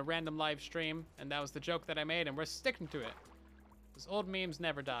ago on a random live stream, and that was the joke that I made, and we're sticking to it. Because old memes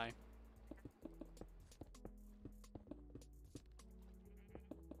never die.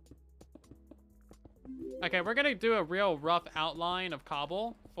 Okay, we're gonna do a real rough outline of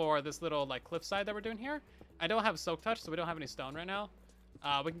cobble for this little like cliffside that we're doing here. I don't have silk touch, so we don't have any stone right now.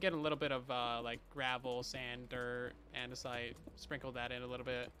 We can get a little bit of like gravel, sand, dirt, andesite, sprinkle that in a little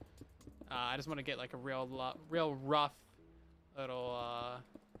bit. I just want to get like a real rough little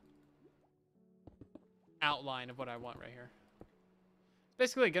outline of what I want right here. It's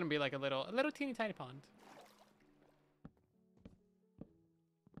basically gonna be like a little teeny tiny pond.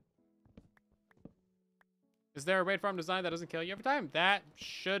 Is there a raid farm design that doesn't kill you every time? That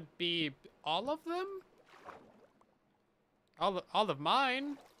should be all of them. All of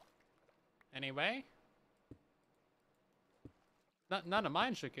mine. Anyway. None of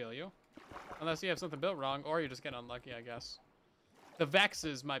mine should kill you. Unless you have something built wrong, or you just get unlucky, I guess. The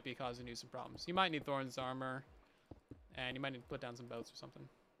Vexes might be causing you some problems. You might need Thorn's armor, and you might need to put down some boats or something.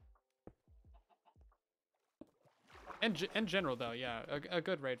 In general, though, yeah, a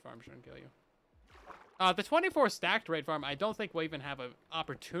good raid farm shouldn't kill you. The 24 stacked raid farm, I don't think will even have an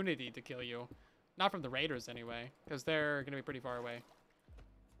opportunity to kill you. Not from the raiders, anyway, because they're going to be pretty far away.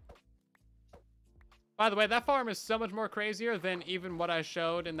 By the way, that farm is so much more crazier than even what I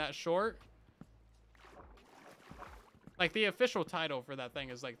showed in that short. Like, the official title for that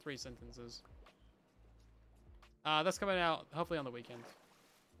thing is like 3 sentences. That's coming out hopefully on the weekend.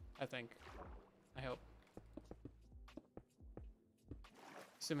 I think. I hope.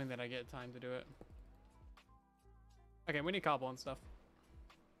 Assuming that I get time to do it. Okay, we need cobble and stuff.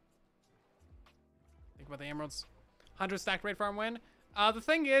 Think about the emeralds. 100 stacked raid farm win. The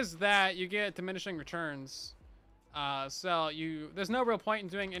thing is that you get diminishing returns. So there's no real point in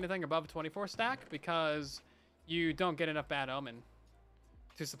doing anything above 24 stack because you don't get enough bad omen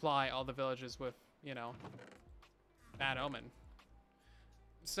to supply all the villages with, you know, bad omen.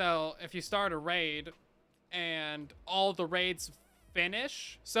 So if you start a raid and all the raids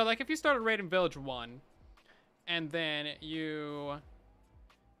finish, so like if you start a raid in village 1 and then you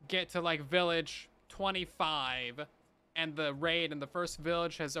get to like village 25 and the raid in the first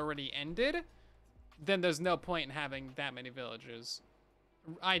village has already ended, then there's no point in having that many villages.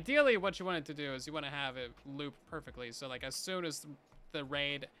 ideally what you want it to do is you want to have it loop perfectly. So like as soon as the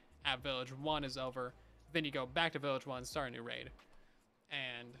raid at Village 1 is over, then you go back to Village 1, start a new raid.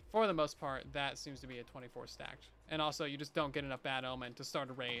 And for the most part, that seems to be a 24 stacked. And also, you just don't get enough Bad Omen to start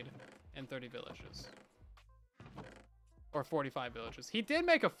a raid in 30 villages. Or 45 villages. He did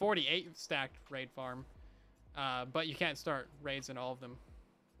make a 48 stacked raid farm, but you can't start raids in all of them.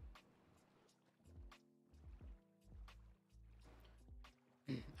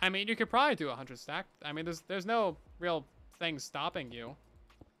 I mean, you could probably do 100 stacked. I mean, there's no real thing stopping you.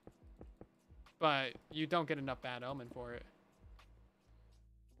 But you don't get enough Bad Omen for it.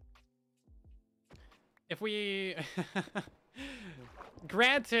 If we...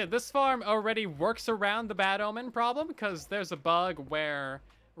 Granted, this farm already works around the Bad Omen problem because there's a bug where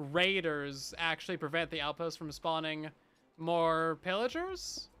raiders actually prevent the outpost from spawning more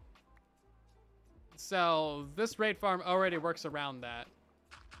pillagers. So this raid farm already works around that.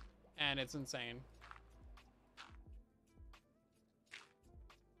 And it's insane.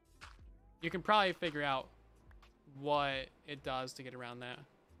 You can probably figure out what it does to get around that.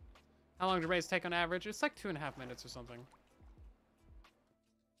 How long do raids take on average? It's like 2.5 minutes or something.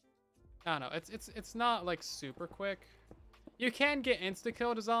 I don't know. It's not like super quick. You can get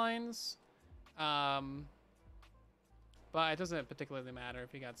insta-kill designs, but it doesn't particularly matter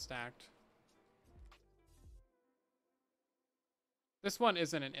if you got stacked. This one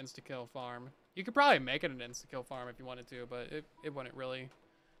isn't an insta-kill farm. You could probably make it an insta-kill farm if you wanted to, but it wouldn't really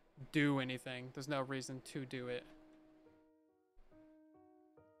do anything. There's no reason to do it.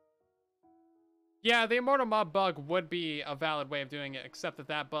 Yeah, the Immortal Mob bug would be a valid way of doing it, except that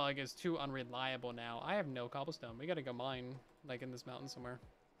that bug is too unreliable now. I have no cobblestone. We gotta go mine, like, in this mountain somewhere.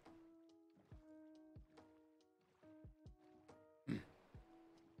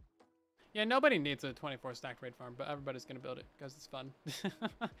 Yeah, nobody needs a 24 stacked raid farm, but everybody's gonna build it because it's fun.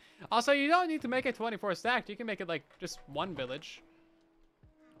 Also, you don't need to make it 24 stacked. You can make it, like, just one village.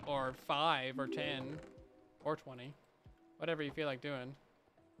 Or 5, or 10, or 20. Whatever you feel like doing.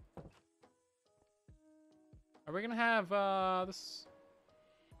 Are we gonna have this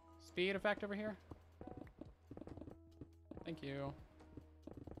speed effect over here? Thank you.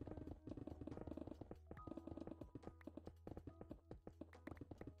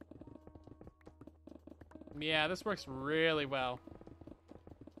 Yeah, this works really well.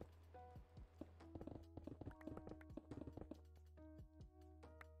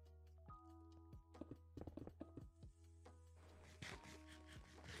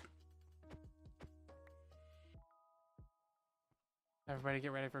 Everybody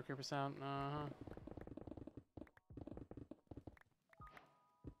get ready for a creeper sound.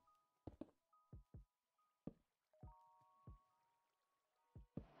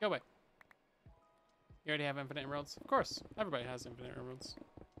 Go away. You already have infinite emeralds? Of course. Everybody has infinite emeralds.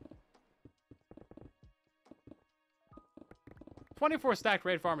 24 stacked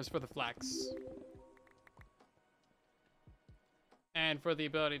raid farm is for the flex. And for the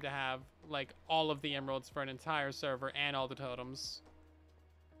ability to have, like, all of the emeralds for an entire server and all the totems.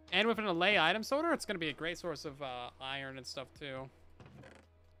 And with an allay item sorter, it's going to be a great source of iron and stuff, too.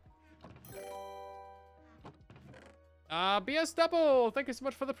 BS Double, thank you so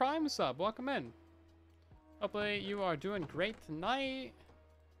much for the Prime sub. Welcome in. Hopefully you are doing great tonight.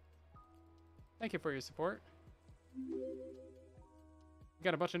 Thank you for your support. We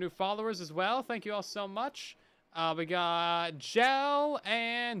got a bunch of new followers as well. Thank you all so much. We got Gel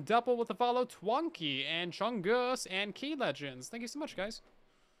and Double with the follow, Twonky and Chungus and Key Legends. Thank you so much, guys.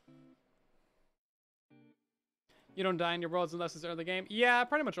 You don't die in your worlds unless it's early game. Yeah,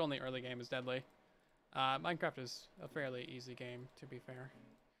 pretty much only early game is deadly. Minecraft is a fairly easy game, to be fair.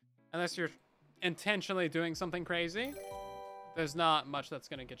 Unless you're intentionally doing something crazy, there's not much that's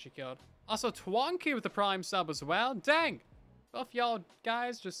gonna get you killed. Also, Twonky with the Prime sub as well. Dang! Both y'all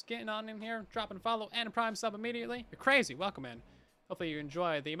guys just getting on in here, dropping a follow and a Prime sub immediately. You're crazy. Welcome in. Hopefully you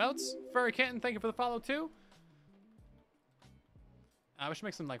enjoy the emotes. Furry Kitten, thank you for the follow too. We should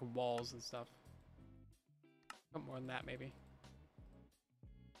make some, like, walls and stuff. More than that, maybe.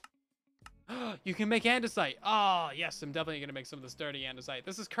 You can make andesite. Oh, yes, I'm definitely going to make some of this dirty andesite.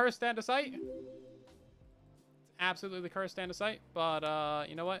 This is cursed andesite. It's absolutely cursed andesite, but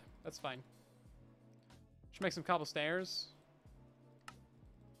you know what? That's fine. Should make some cobble stairs.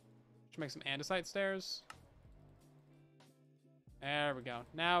 Should make some andesite stairs. There we go.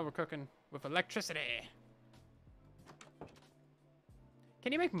 Now we're cooking with electricity.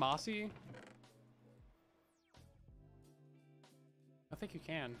 Can you make mossy? I think you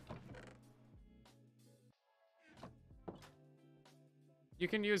can. You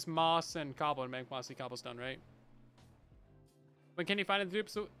can use moss and cobble to make mossy cobblestone, right? When can you find the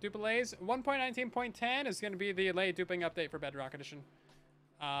dupes? 1.19.10 is going to be the late duping update for Bedrock Edition.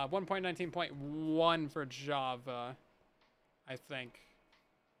 1.19.1 for Java, I think.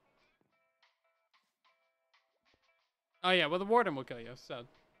 Oh yeah, well the Warden will kill you, so,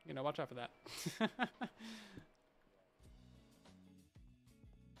 you know, watch out for that.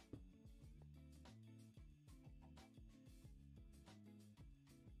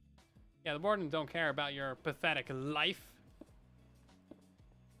 Yeah, the Warden don't care about your pathetic life.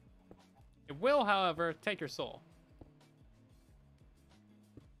 It will, however, take your soul.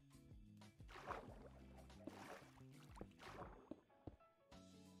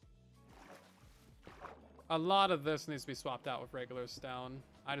 A lot of this needs to be swapped out with regular stone.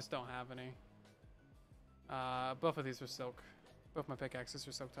 I just don't have any. Both of these are silk. Both my pickaxes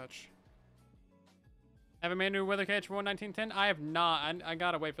are silk touch. Have I made a new weather cage for 1.19.10? I have not. I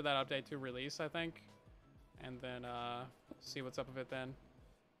gotta wait for that update to release, I think. And then, see what's up with it then.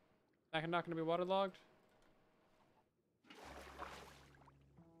 That not gonna be waterlogged?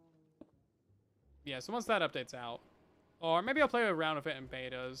 Yeah, so once that update's out. Or maybe I'll play around with it in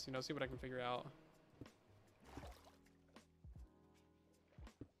betas, you know, see what I can figure out.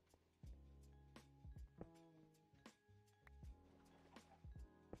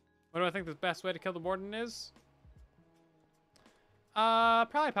 What do I think the best way to kill the Warden is?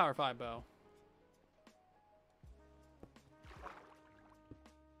 Probably Power 5 bow.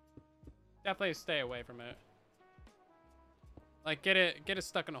 Definitely stay away from it. Like, get it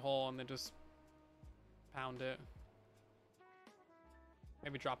stuck in a hole and then just pound it.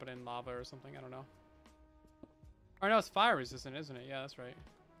 Maybe drop it in lava or something, I don't know. Or no, it's fire resistant, isn't it? Yeah, that's right.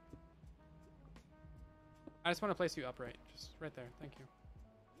 I just want to place you upright. Just right there, thank you.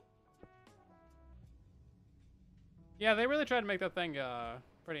 Yeah, they really tried to make that thing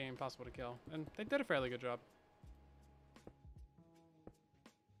pretty impossible to kill. And they did a fairly good job.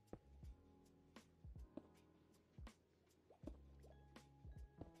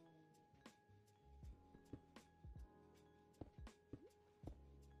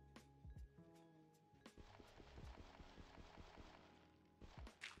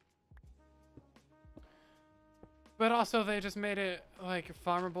 But also, they just made it, like,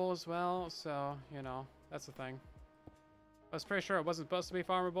 farmable as well, so, you know, that's the thing. I was pretty sure it wasn't supposed to be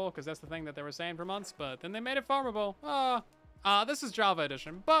farmable, because that's the thing that they were saying for months, but then they made it farmable. This is Java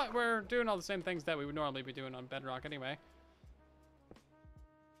Edition, but we're doing all the same things that we would normally be doing on Bedrock anyway.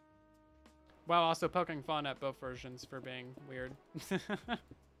 While also poking fun at both versions for being weird.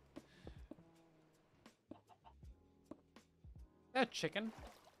 That chicken.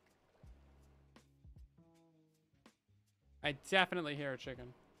 I definitely hear a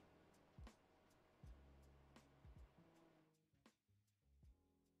chicken.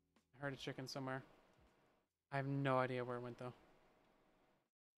 I heard a chicken somewhere. I have no idea where it went though.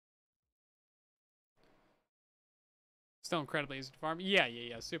 Still incredibly easy to farm. Yeah.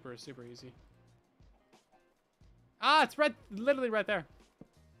 Super easy. Ah, it's right, literally right there.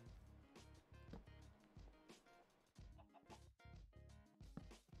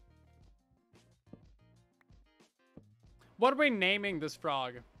 What are we naming this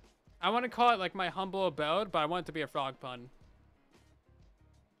frog? I want to call it like my humble abode, but I want it to be a frog pun.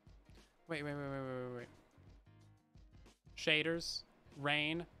 Wait. Shaders.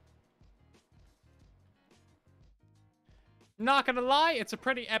 Rain. Not gonna lie, it's a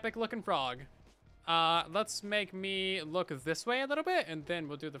pretty epic looking frog. Let's make me look this way a little bit, and then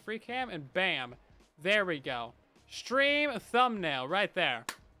we'll do the free cam, and bam. There we go. Stream thumbnail right there.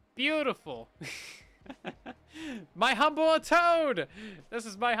 Beautiful. My humble toad. This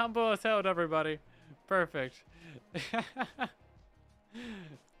is my humble toad, everybody. Perfect.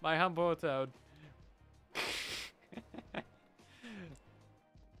 My humble toad.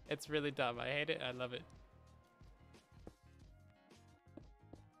 It's really dumb. I hate it. I love it.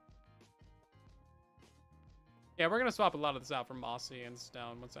 Yeah, we're gonna swap a lot of this out for mossy and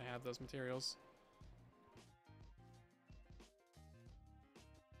stone once I have those materials.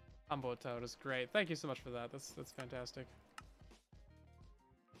 Humble toad is great. Thank you so much for that. That's fantastic.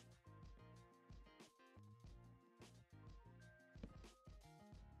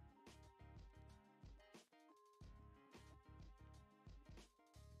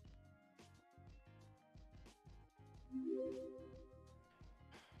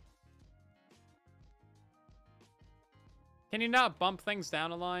 Can you not bump things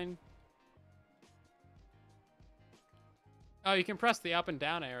down a line? Oh, you can press the up and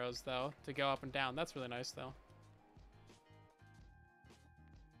down arrows, though, to go up and down. That's really nice, though.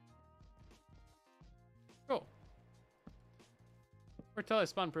 Cool. We're totally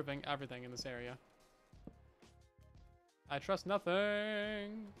spawn-proofing everything in this area. I trust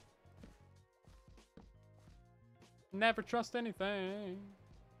nothing. Never trust anything.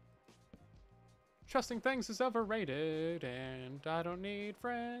 Trusting things is overrated, and I don't need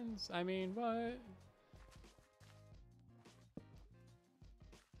friends. I mean, what?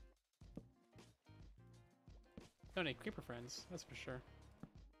 Don't need creeper friends, that's for sure.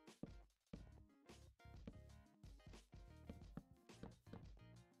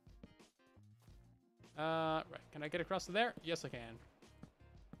 Right, can I get across to there? Yes, I can.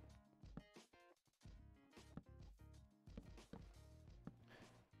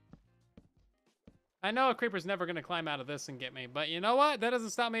 I know a creeper's never gonna climb out of this and get me, but you know what? That doesn't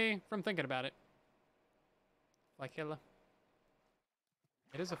stop me from thinking about it. Fly killer.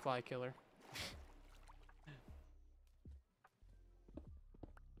 It is a fly killer.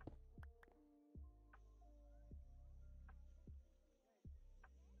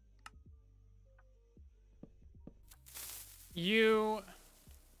 You...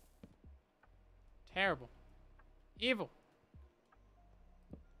 Terrible. Evil.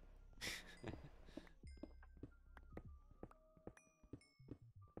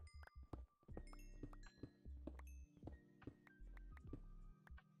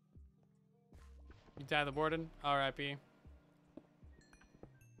 You die the warden? R.I.P.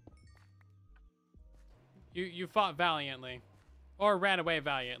 You fought valiantly. Or ran away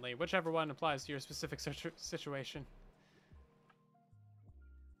valiantly. Whichever one applies to your specific situation.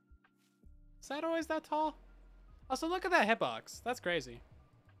 Is that always that tall? Also, look at that hitbox. That's crazy.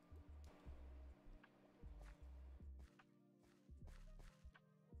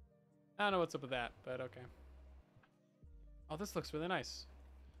 I don't know what's up with that, but okay. Oh, this looks really nice.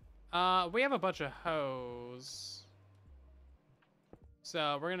 We have a bunch of hoes.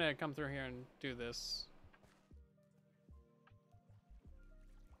 So we're gonna come through here and do this.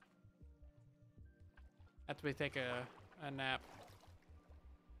 After we take a nap.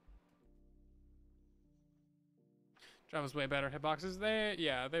 Java's way better hitboxes.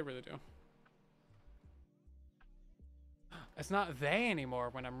 Yeah, they really do. It's not they anymore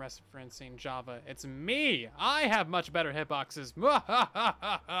when I'm referencing Java. It's me. I have much better hitboxes.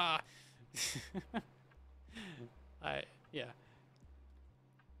 Yeah.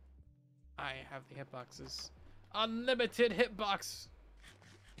 I have the hitboxes. Unlimited hitbox.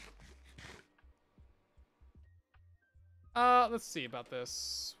 Let's see about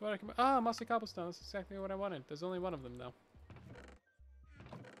this. What I can... Oh, mossy cobblestone. That's exactly what I wanted. There's only one of them, though.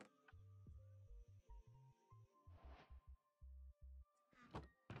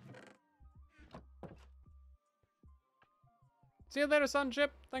 See you later, Sun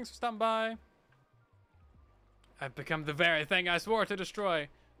Chip. Thanks for stopping by. I've become the very thing I swore to destroy.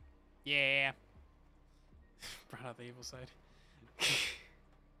 Yeah. Brought out the evil side. This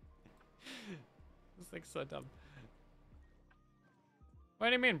thing's so dumb. What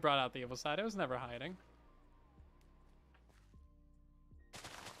do you mean brought out the evil side? It was never hiding.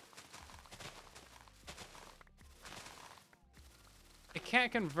 It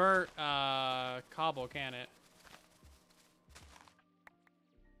can't convert cobble, can it?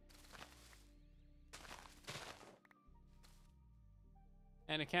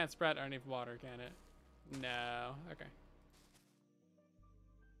 And it can't spread underneath water, can it? No. Okay.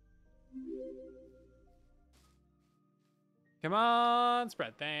 Come on,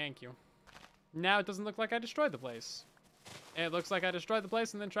 spread. Thank you. Now it doesn't look like I destroyed the place. It looks like I destroyed the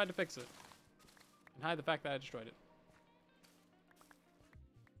place and then tried to fix it. And hide the fact that I destroyed it.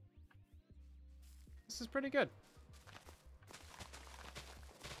 This is pretty good.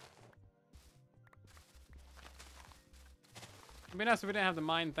 It'd be nice if we didn't have to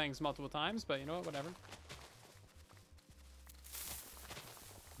mine things multiple times, but you know what, whatever.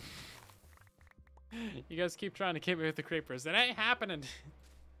 You guys keep trying to keep me with the creepers. It ain't happening.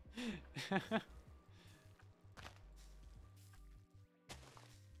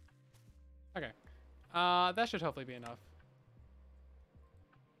 Okay. That should hopefully be enough.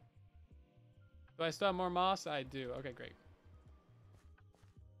 Do I still have more moss? I do. Okay, great.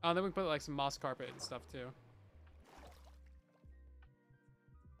 Oh, then we put like some moss carpet and stuff too.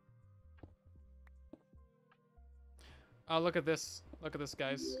 Oh, look at this. Look at this,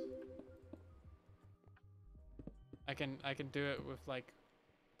 guys. I can do it with like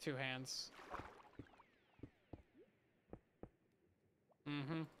 2 hands.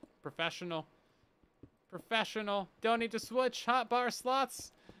 Mm-hmm. Professional. Professional. Don't need to switch hotbar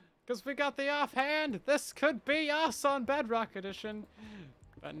slots because we got the offhand. This could be us on Bedrock Edition.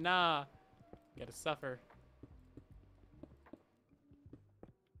 But nah. Gotta suffer.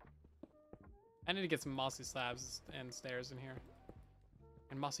 I need to get some mossy slabs and stairs in here.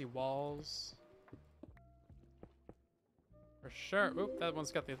 And mossy walls. sure. Oop, that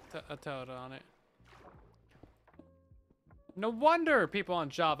one's got a toad on it. No wonder people on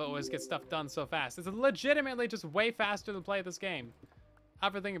Java always get stuff done so fast. It's legitimately just way faster to play this game.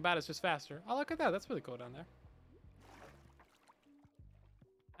 Everything about it's just faster. Oh, look at that. That's really cool down there.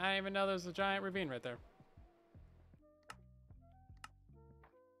 I didn't even know there's a giant ravine right there.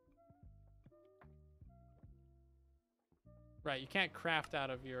 Right, you can't craft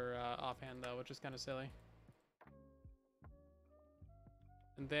out of your offhand, though, which is kind of silly.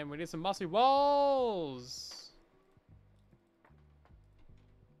 And then we need some mossy walls.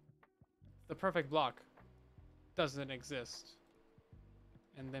 The perfect block doesn't exist.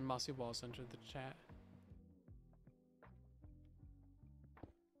 And then mossy walls entered the chat.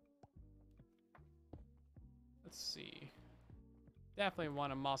 Let's see. Definitely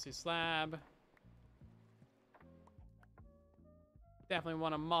want a mossy slab. Definitely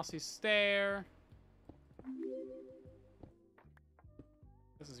want a mossy stair.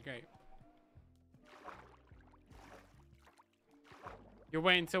 This is great. You're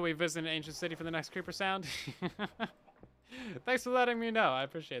waiting until we visit an ancient city for the next creeper sound? Thanks for letting me know. I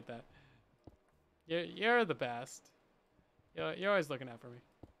appreciate that. You're the best. You're always looking out for me.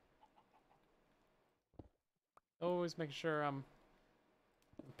 Always making sure I'm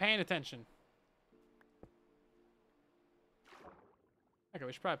paying attention. Okay,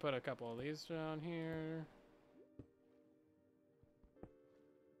 we should probably put a couple of these down here.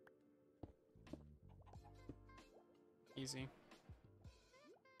 Easy.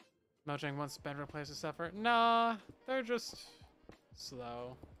 Mojang wants Bedrock players to suffer. Nah, they're just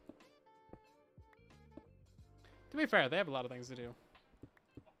slow. To be fair, they have a lot of things to do.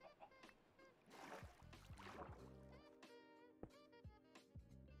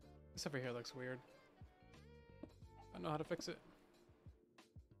 This over here looks weird. I don't know how to fix it.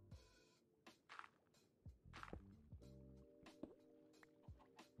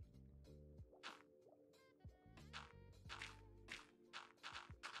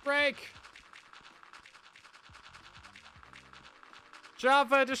 Break!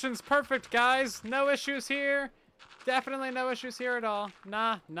 Java Edition's perfect, guys. No issues here. Definitely no issues here at all.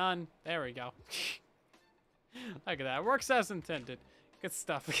 Nah, none. There we go. Look at that. Works as intended. Good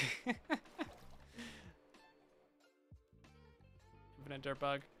stuff. Infinite dirt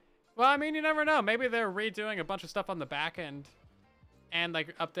bug. Well, I mean, you never know. Maybe they're redoing a bunch of stuff on the back end and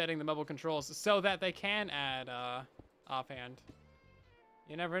like updating the mobile controls so that they can add offhand.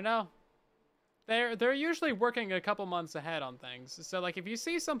 You never know. They're usually working a couple months ahead on things. So like if you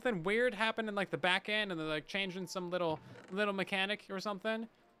see something weird happen in like the back end and they're like changing some little mechanic or something,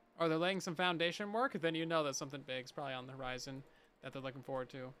 or they're laying some foundation work, then you know that something big's probably on the horizon that they're looking forward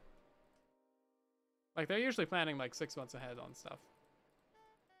to. Like they're usually planning like 6 months ahead on stuff.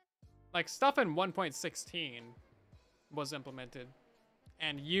 Like stuff in 1.16 was implemented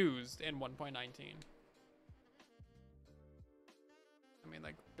and used in 1.19. I mean,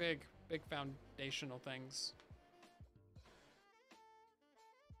 like, big foundational things.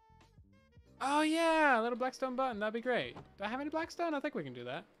 Oh, yeah, a little blackstone button. That'd be great. Do I have any blackstone? I think we can do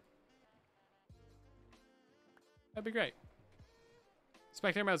that. That'd be great.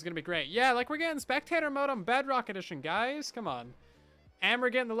 Spectator mode is going to be great. Yeah, like, we're getting spectator mode on Bedrock Edition, guys. Come on. And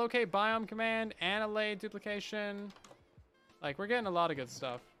we're getting the locate biome command and a lay duplication. Like, we're getting a lot of good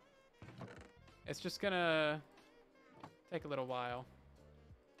stuff. It's just going to take a little while.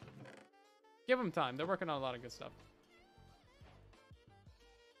 Give them time. They're working on a lot of good stuff.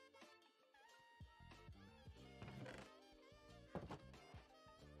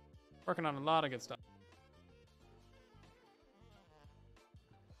 Working on a lot of good stuff.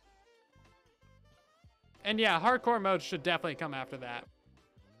 And yeah, hardcore mode should definitely come after that.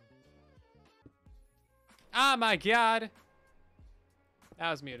 Oh my god. That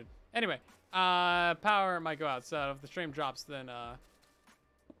was muted. Anyway, power might go out, so if the stream drops, then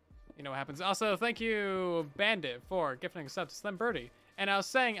you know what happens. Also, thank you, Bandit, for gifting a sub to Slim Birdie. And I was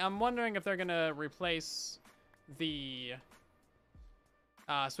saying, I'm wondering if they're gonna replace the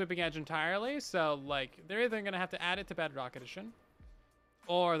Sweeping Edge entirely. So, like, they're either gonna have to add it to Bedrock Edition,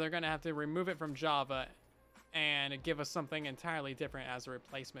 or they're gonna have to remove it from Java and give us something entirely different as a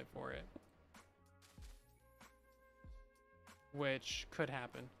replacement for it. Which could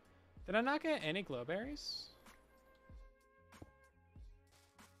happen. Did I not get any glowberries?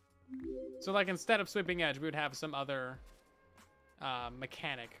 So, like, instead of Sweeping Edge, we would have some other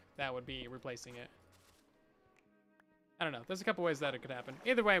mechanic that would be replacing it. I don't know. There's a couple ways that it could happen.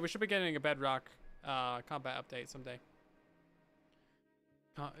 Either way, we should be getting a Bedrock combat update someday.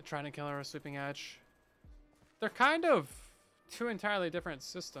 Trying to kill her with Sweeping Edge. They're kind of two entirely different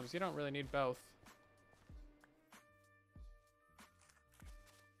systems. You don't really need both.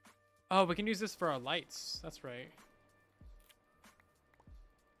 Oh, we can use this for our lights. That's right.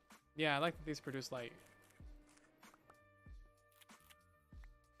 Yeah, I like that these produce light.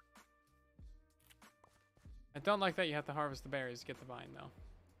 I don't like that you have to harvest the berries to get the vine, though.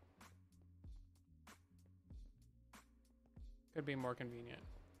 Could be more convenient.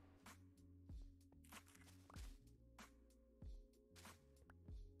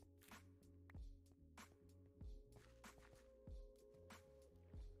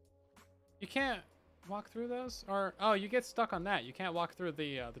 You can't walk through those? Or, oh, you get stuck on that. You can't walk through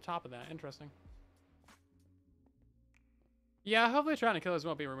the top of that. Interesting. Yeah, hopefully trying to killers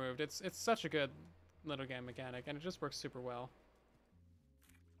won't be removed. It's such a good little game mechanic, and it just works super well.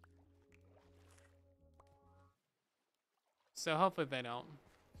 So hopefully they don't.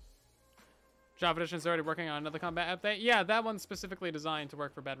 Java Edition is already working on another combat update. Yeah, that one's specifically designed to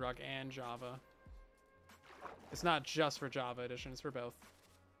work for Bedrock and Java. It's not just for Java Edition, it's for both.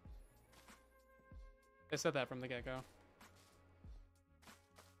 They said that from the get-go.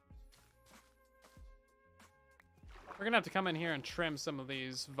 We're gonna have to come in here and trim some of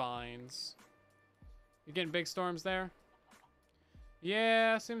these vines. You getting big storms there?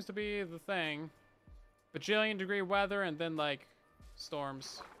 Yeah, seems to be the thing. Bajillion degree weather and then like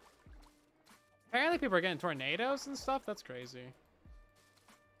storms. Apparently people are getting tornadoes and stuff. That's crazy.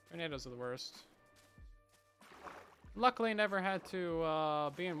 Tornadoes are the worst. Luckily never had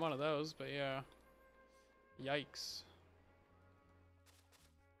to be in one of those, but yeah. Yikes.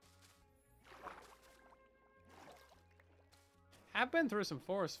 I've been through some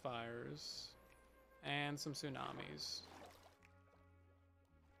forest fires and some tsunamis.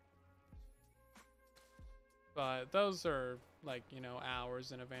 But those are like, you know,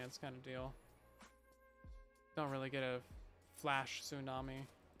 hours in advance kind of deal. Don't really get a flash tsunami.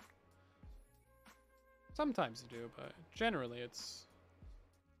 Sometimes you do, but generally it's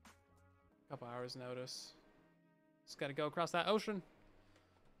a couple hours notice. Just gotta go across that ocean.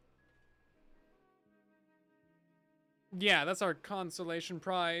 Yeah, that's our consolation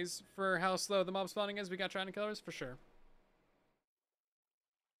prize for how slow the mob spawning is. We got Trident Killers for sure.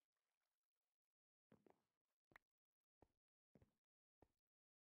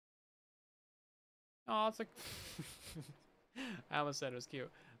 Oh, it's like... I almost said it was cute.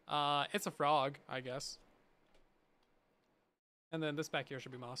 It's a frog, I guess. And then this back here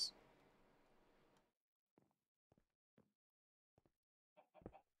should be moss.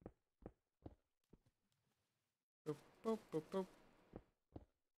 Boop, boop, boop, boop.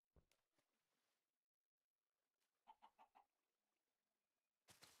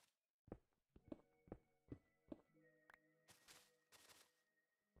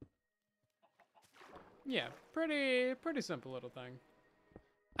 Yeah, pretty simple little thing.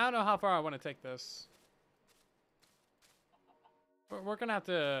 I don't know how far I want to take this. We're gonna have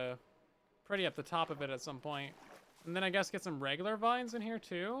to pretty up the top of it at some point. And then I guess get some regular vines in here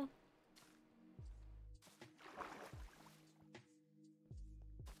too.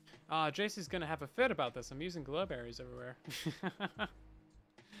 JC's gonna have a fit about this. I'm using glow berries everywhere.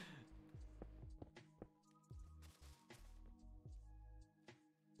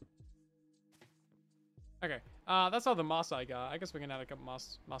 Okay, that's all the moss I got. I guess we can add a couple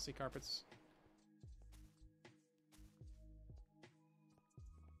mossy carpets.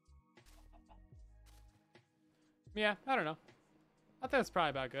 Yeah, I don't know. I think that's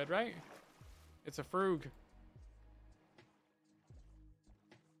probably about good, right? It's a frug.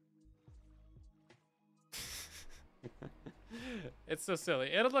 It's so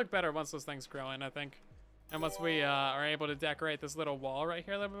silly. It'll look better once those things grow in, I think. And once we are able to decorate this little wall right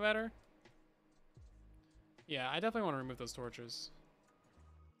here a little bit better. Yeah, I definitely want to remove those torches.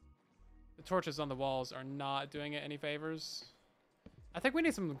 The torches on the walls are not doing it any favors. I think we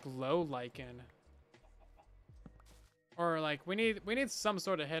need some glow lichen. Or like we need some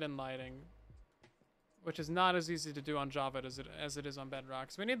sort of hidden lighting, which is not as easy to do on Java as it is on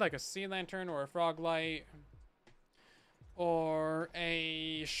Bedrock. So we need like a sea lantern or a frog light or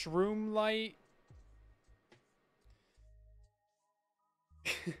a shroom light.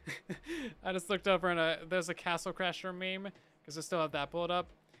 I just looked over and there's a Castle Crasher meme because I still have that pulled up,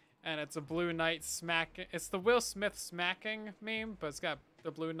 and it's a blue knight smack. It's the Will Smith smacking meme, but it's got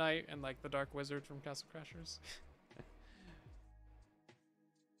the blue knight and like the dark wizard from Castle Crashers.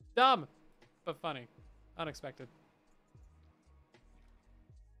 Dumb, but funny, unexpected.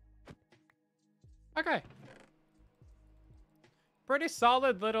 Okay, pretty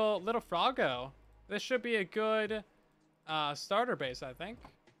solid little froggo. This should be a good starter base, I think.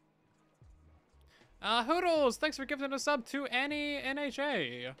 Hoodles, thanks for giving a sub to Annie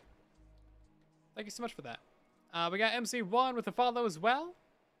NHA. Thank you so much for that. We got MC1 with a follow as well.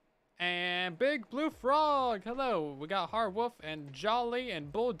 And Big Blue Frog, hello. We got Harwolf and Jolly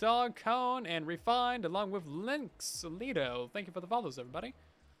and Bulldog Cone and Refined along with Lynx Lido. Thank you for the follows, everybody.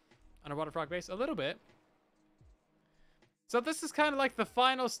 Underwater Frog base a little bit. So this is kind of like the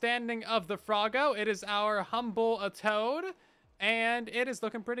final standing of the Froggo. It is our humble toad, and it is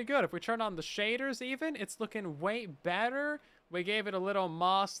looking pretty good. If we turn on the shaders even, it's looking way better. We gave it a little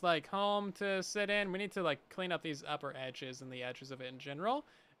moss like home to sit in. We need to like clean up these upper edges and the edges of it in general.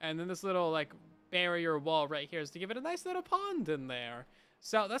 And then this little like barrier wall right here is to give it a nice little pond in there.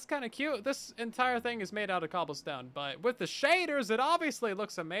 So that's kind of cute. This entire thing is made out of cobblestone, but with the shaders, it obviously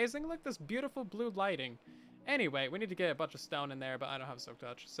looks amazing. Look at this beautiful blue lighting. Anyway, we need to get a bunch of stone in there, but I don't have a silk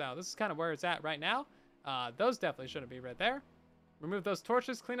touch. So this is kind of where it's at right now. Those definitely shouldn't be right there. Remove those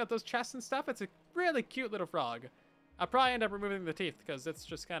torches, clean up those chests and stuff. It's a really cute little frog. I'll probably end up removing the teeth because it's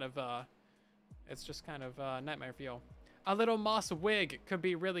just kind of nightmare fuel. A little moss wig could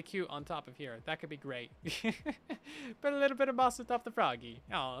be really cute on top of here. That could be great. Put a little bit of moss on top the froggy.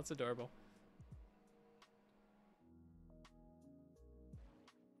 Oh, that's adorable.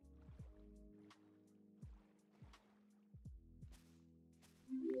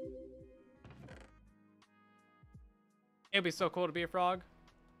 It'd be so cool to be a frog.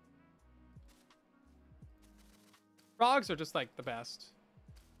 Frogs are just like the best.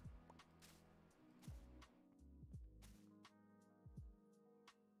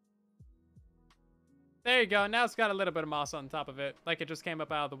 There you go. Now it's got a little bit of moss on top of it, like it just came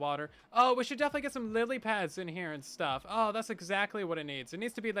up out of the water. Oh, we should definitely get some lily pads in here and stuff. Oh, that's exactly what it needs. It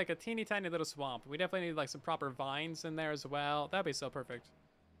needs to be like a teeny tiny little swamp. We definitely need like some proper vines in there as well. That'd be so perfect.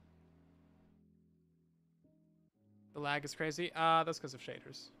 The lag is crazy. That's because of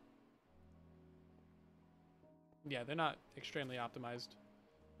shaders. Yeah, they're not extremely optimized.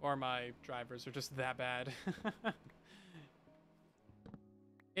 Or my drivers are just that bad.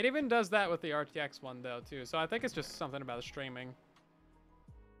 It even does that with the RTX one, though, too. So I think it's just something about the streaming.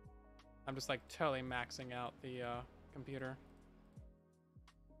 I'm just, like, totally maxing out the computer.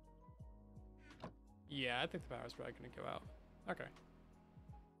 Yeah, I think the power's probably going to go out. Okay.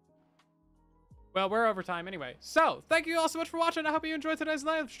 Well, we're over time anyway. So, thank you all so much for watching. I hope you enjoyed today's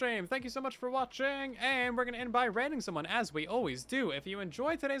live stream. Thank you so much for watching. And we're going to end by rating someone, as we always do. If you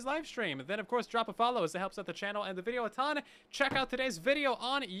enjoyed today's live stream, then, of course, drop a follow as it helps out the channel and the video a ton. Check out today's video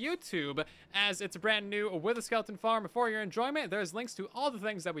on YouTube, as it's brand new with a skeleton farm for your enjoyment. There's links to all the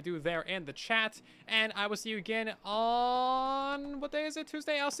things that we do there in the chat. And I will see you again on... what day is it?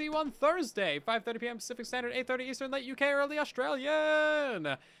 Tuesday? I'll see you on Thursday, 5:30 p.m. Pacific Standard, 8:30 Eastern, late UK, early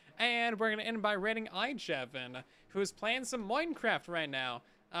Australian. And we're going to end by rating iJevin, who's playing some Minecraft right now.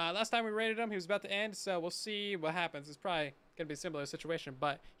 Last time we rated him, he was about to end, so we'll see what happens. It's probably going to be a similar situation,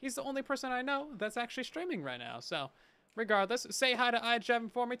 but he's the only person I know that's actually streaming right now. So, regardless, say hi to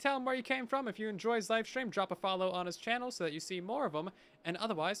iJevin for me. Tell him where you came from. If you enjoy his live stream, drop a follow on his channel so that you see more of them. And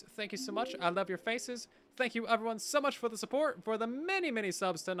otherwise, thank you so much. I love your faces. Thank you, everyone, so much for the support, for the many, many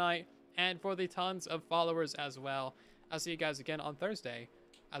subs tonight, and for the tons of followers as well. I'll see you guys again on Thursday.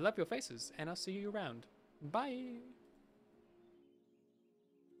 I love your faces, and I'll see you around. Bye!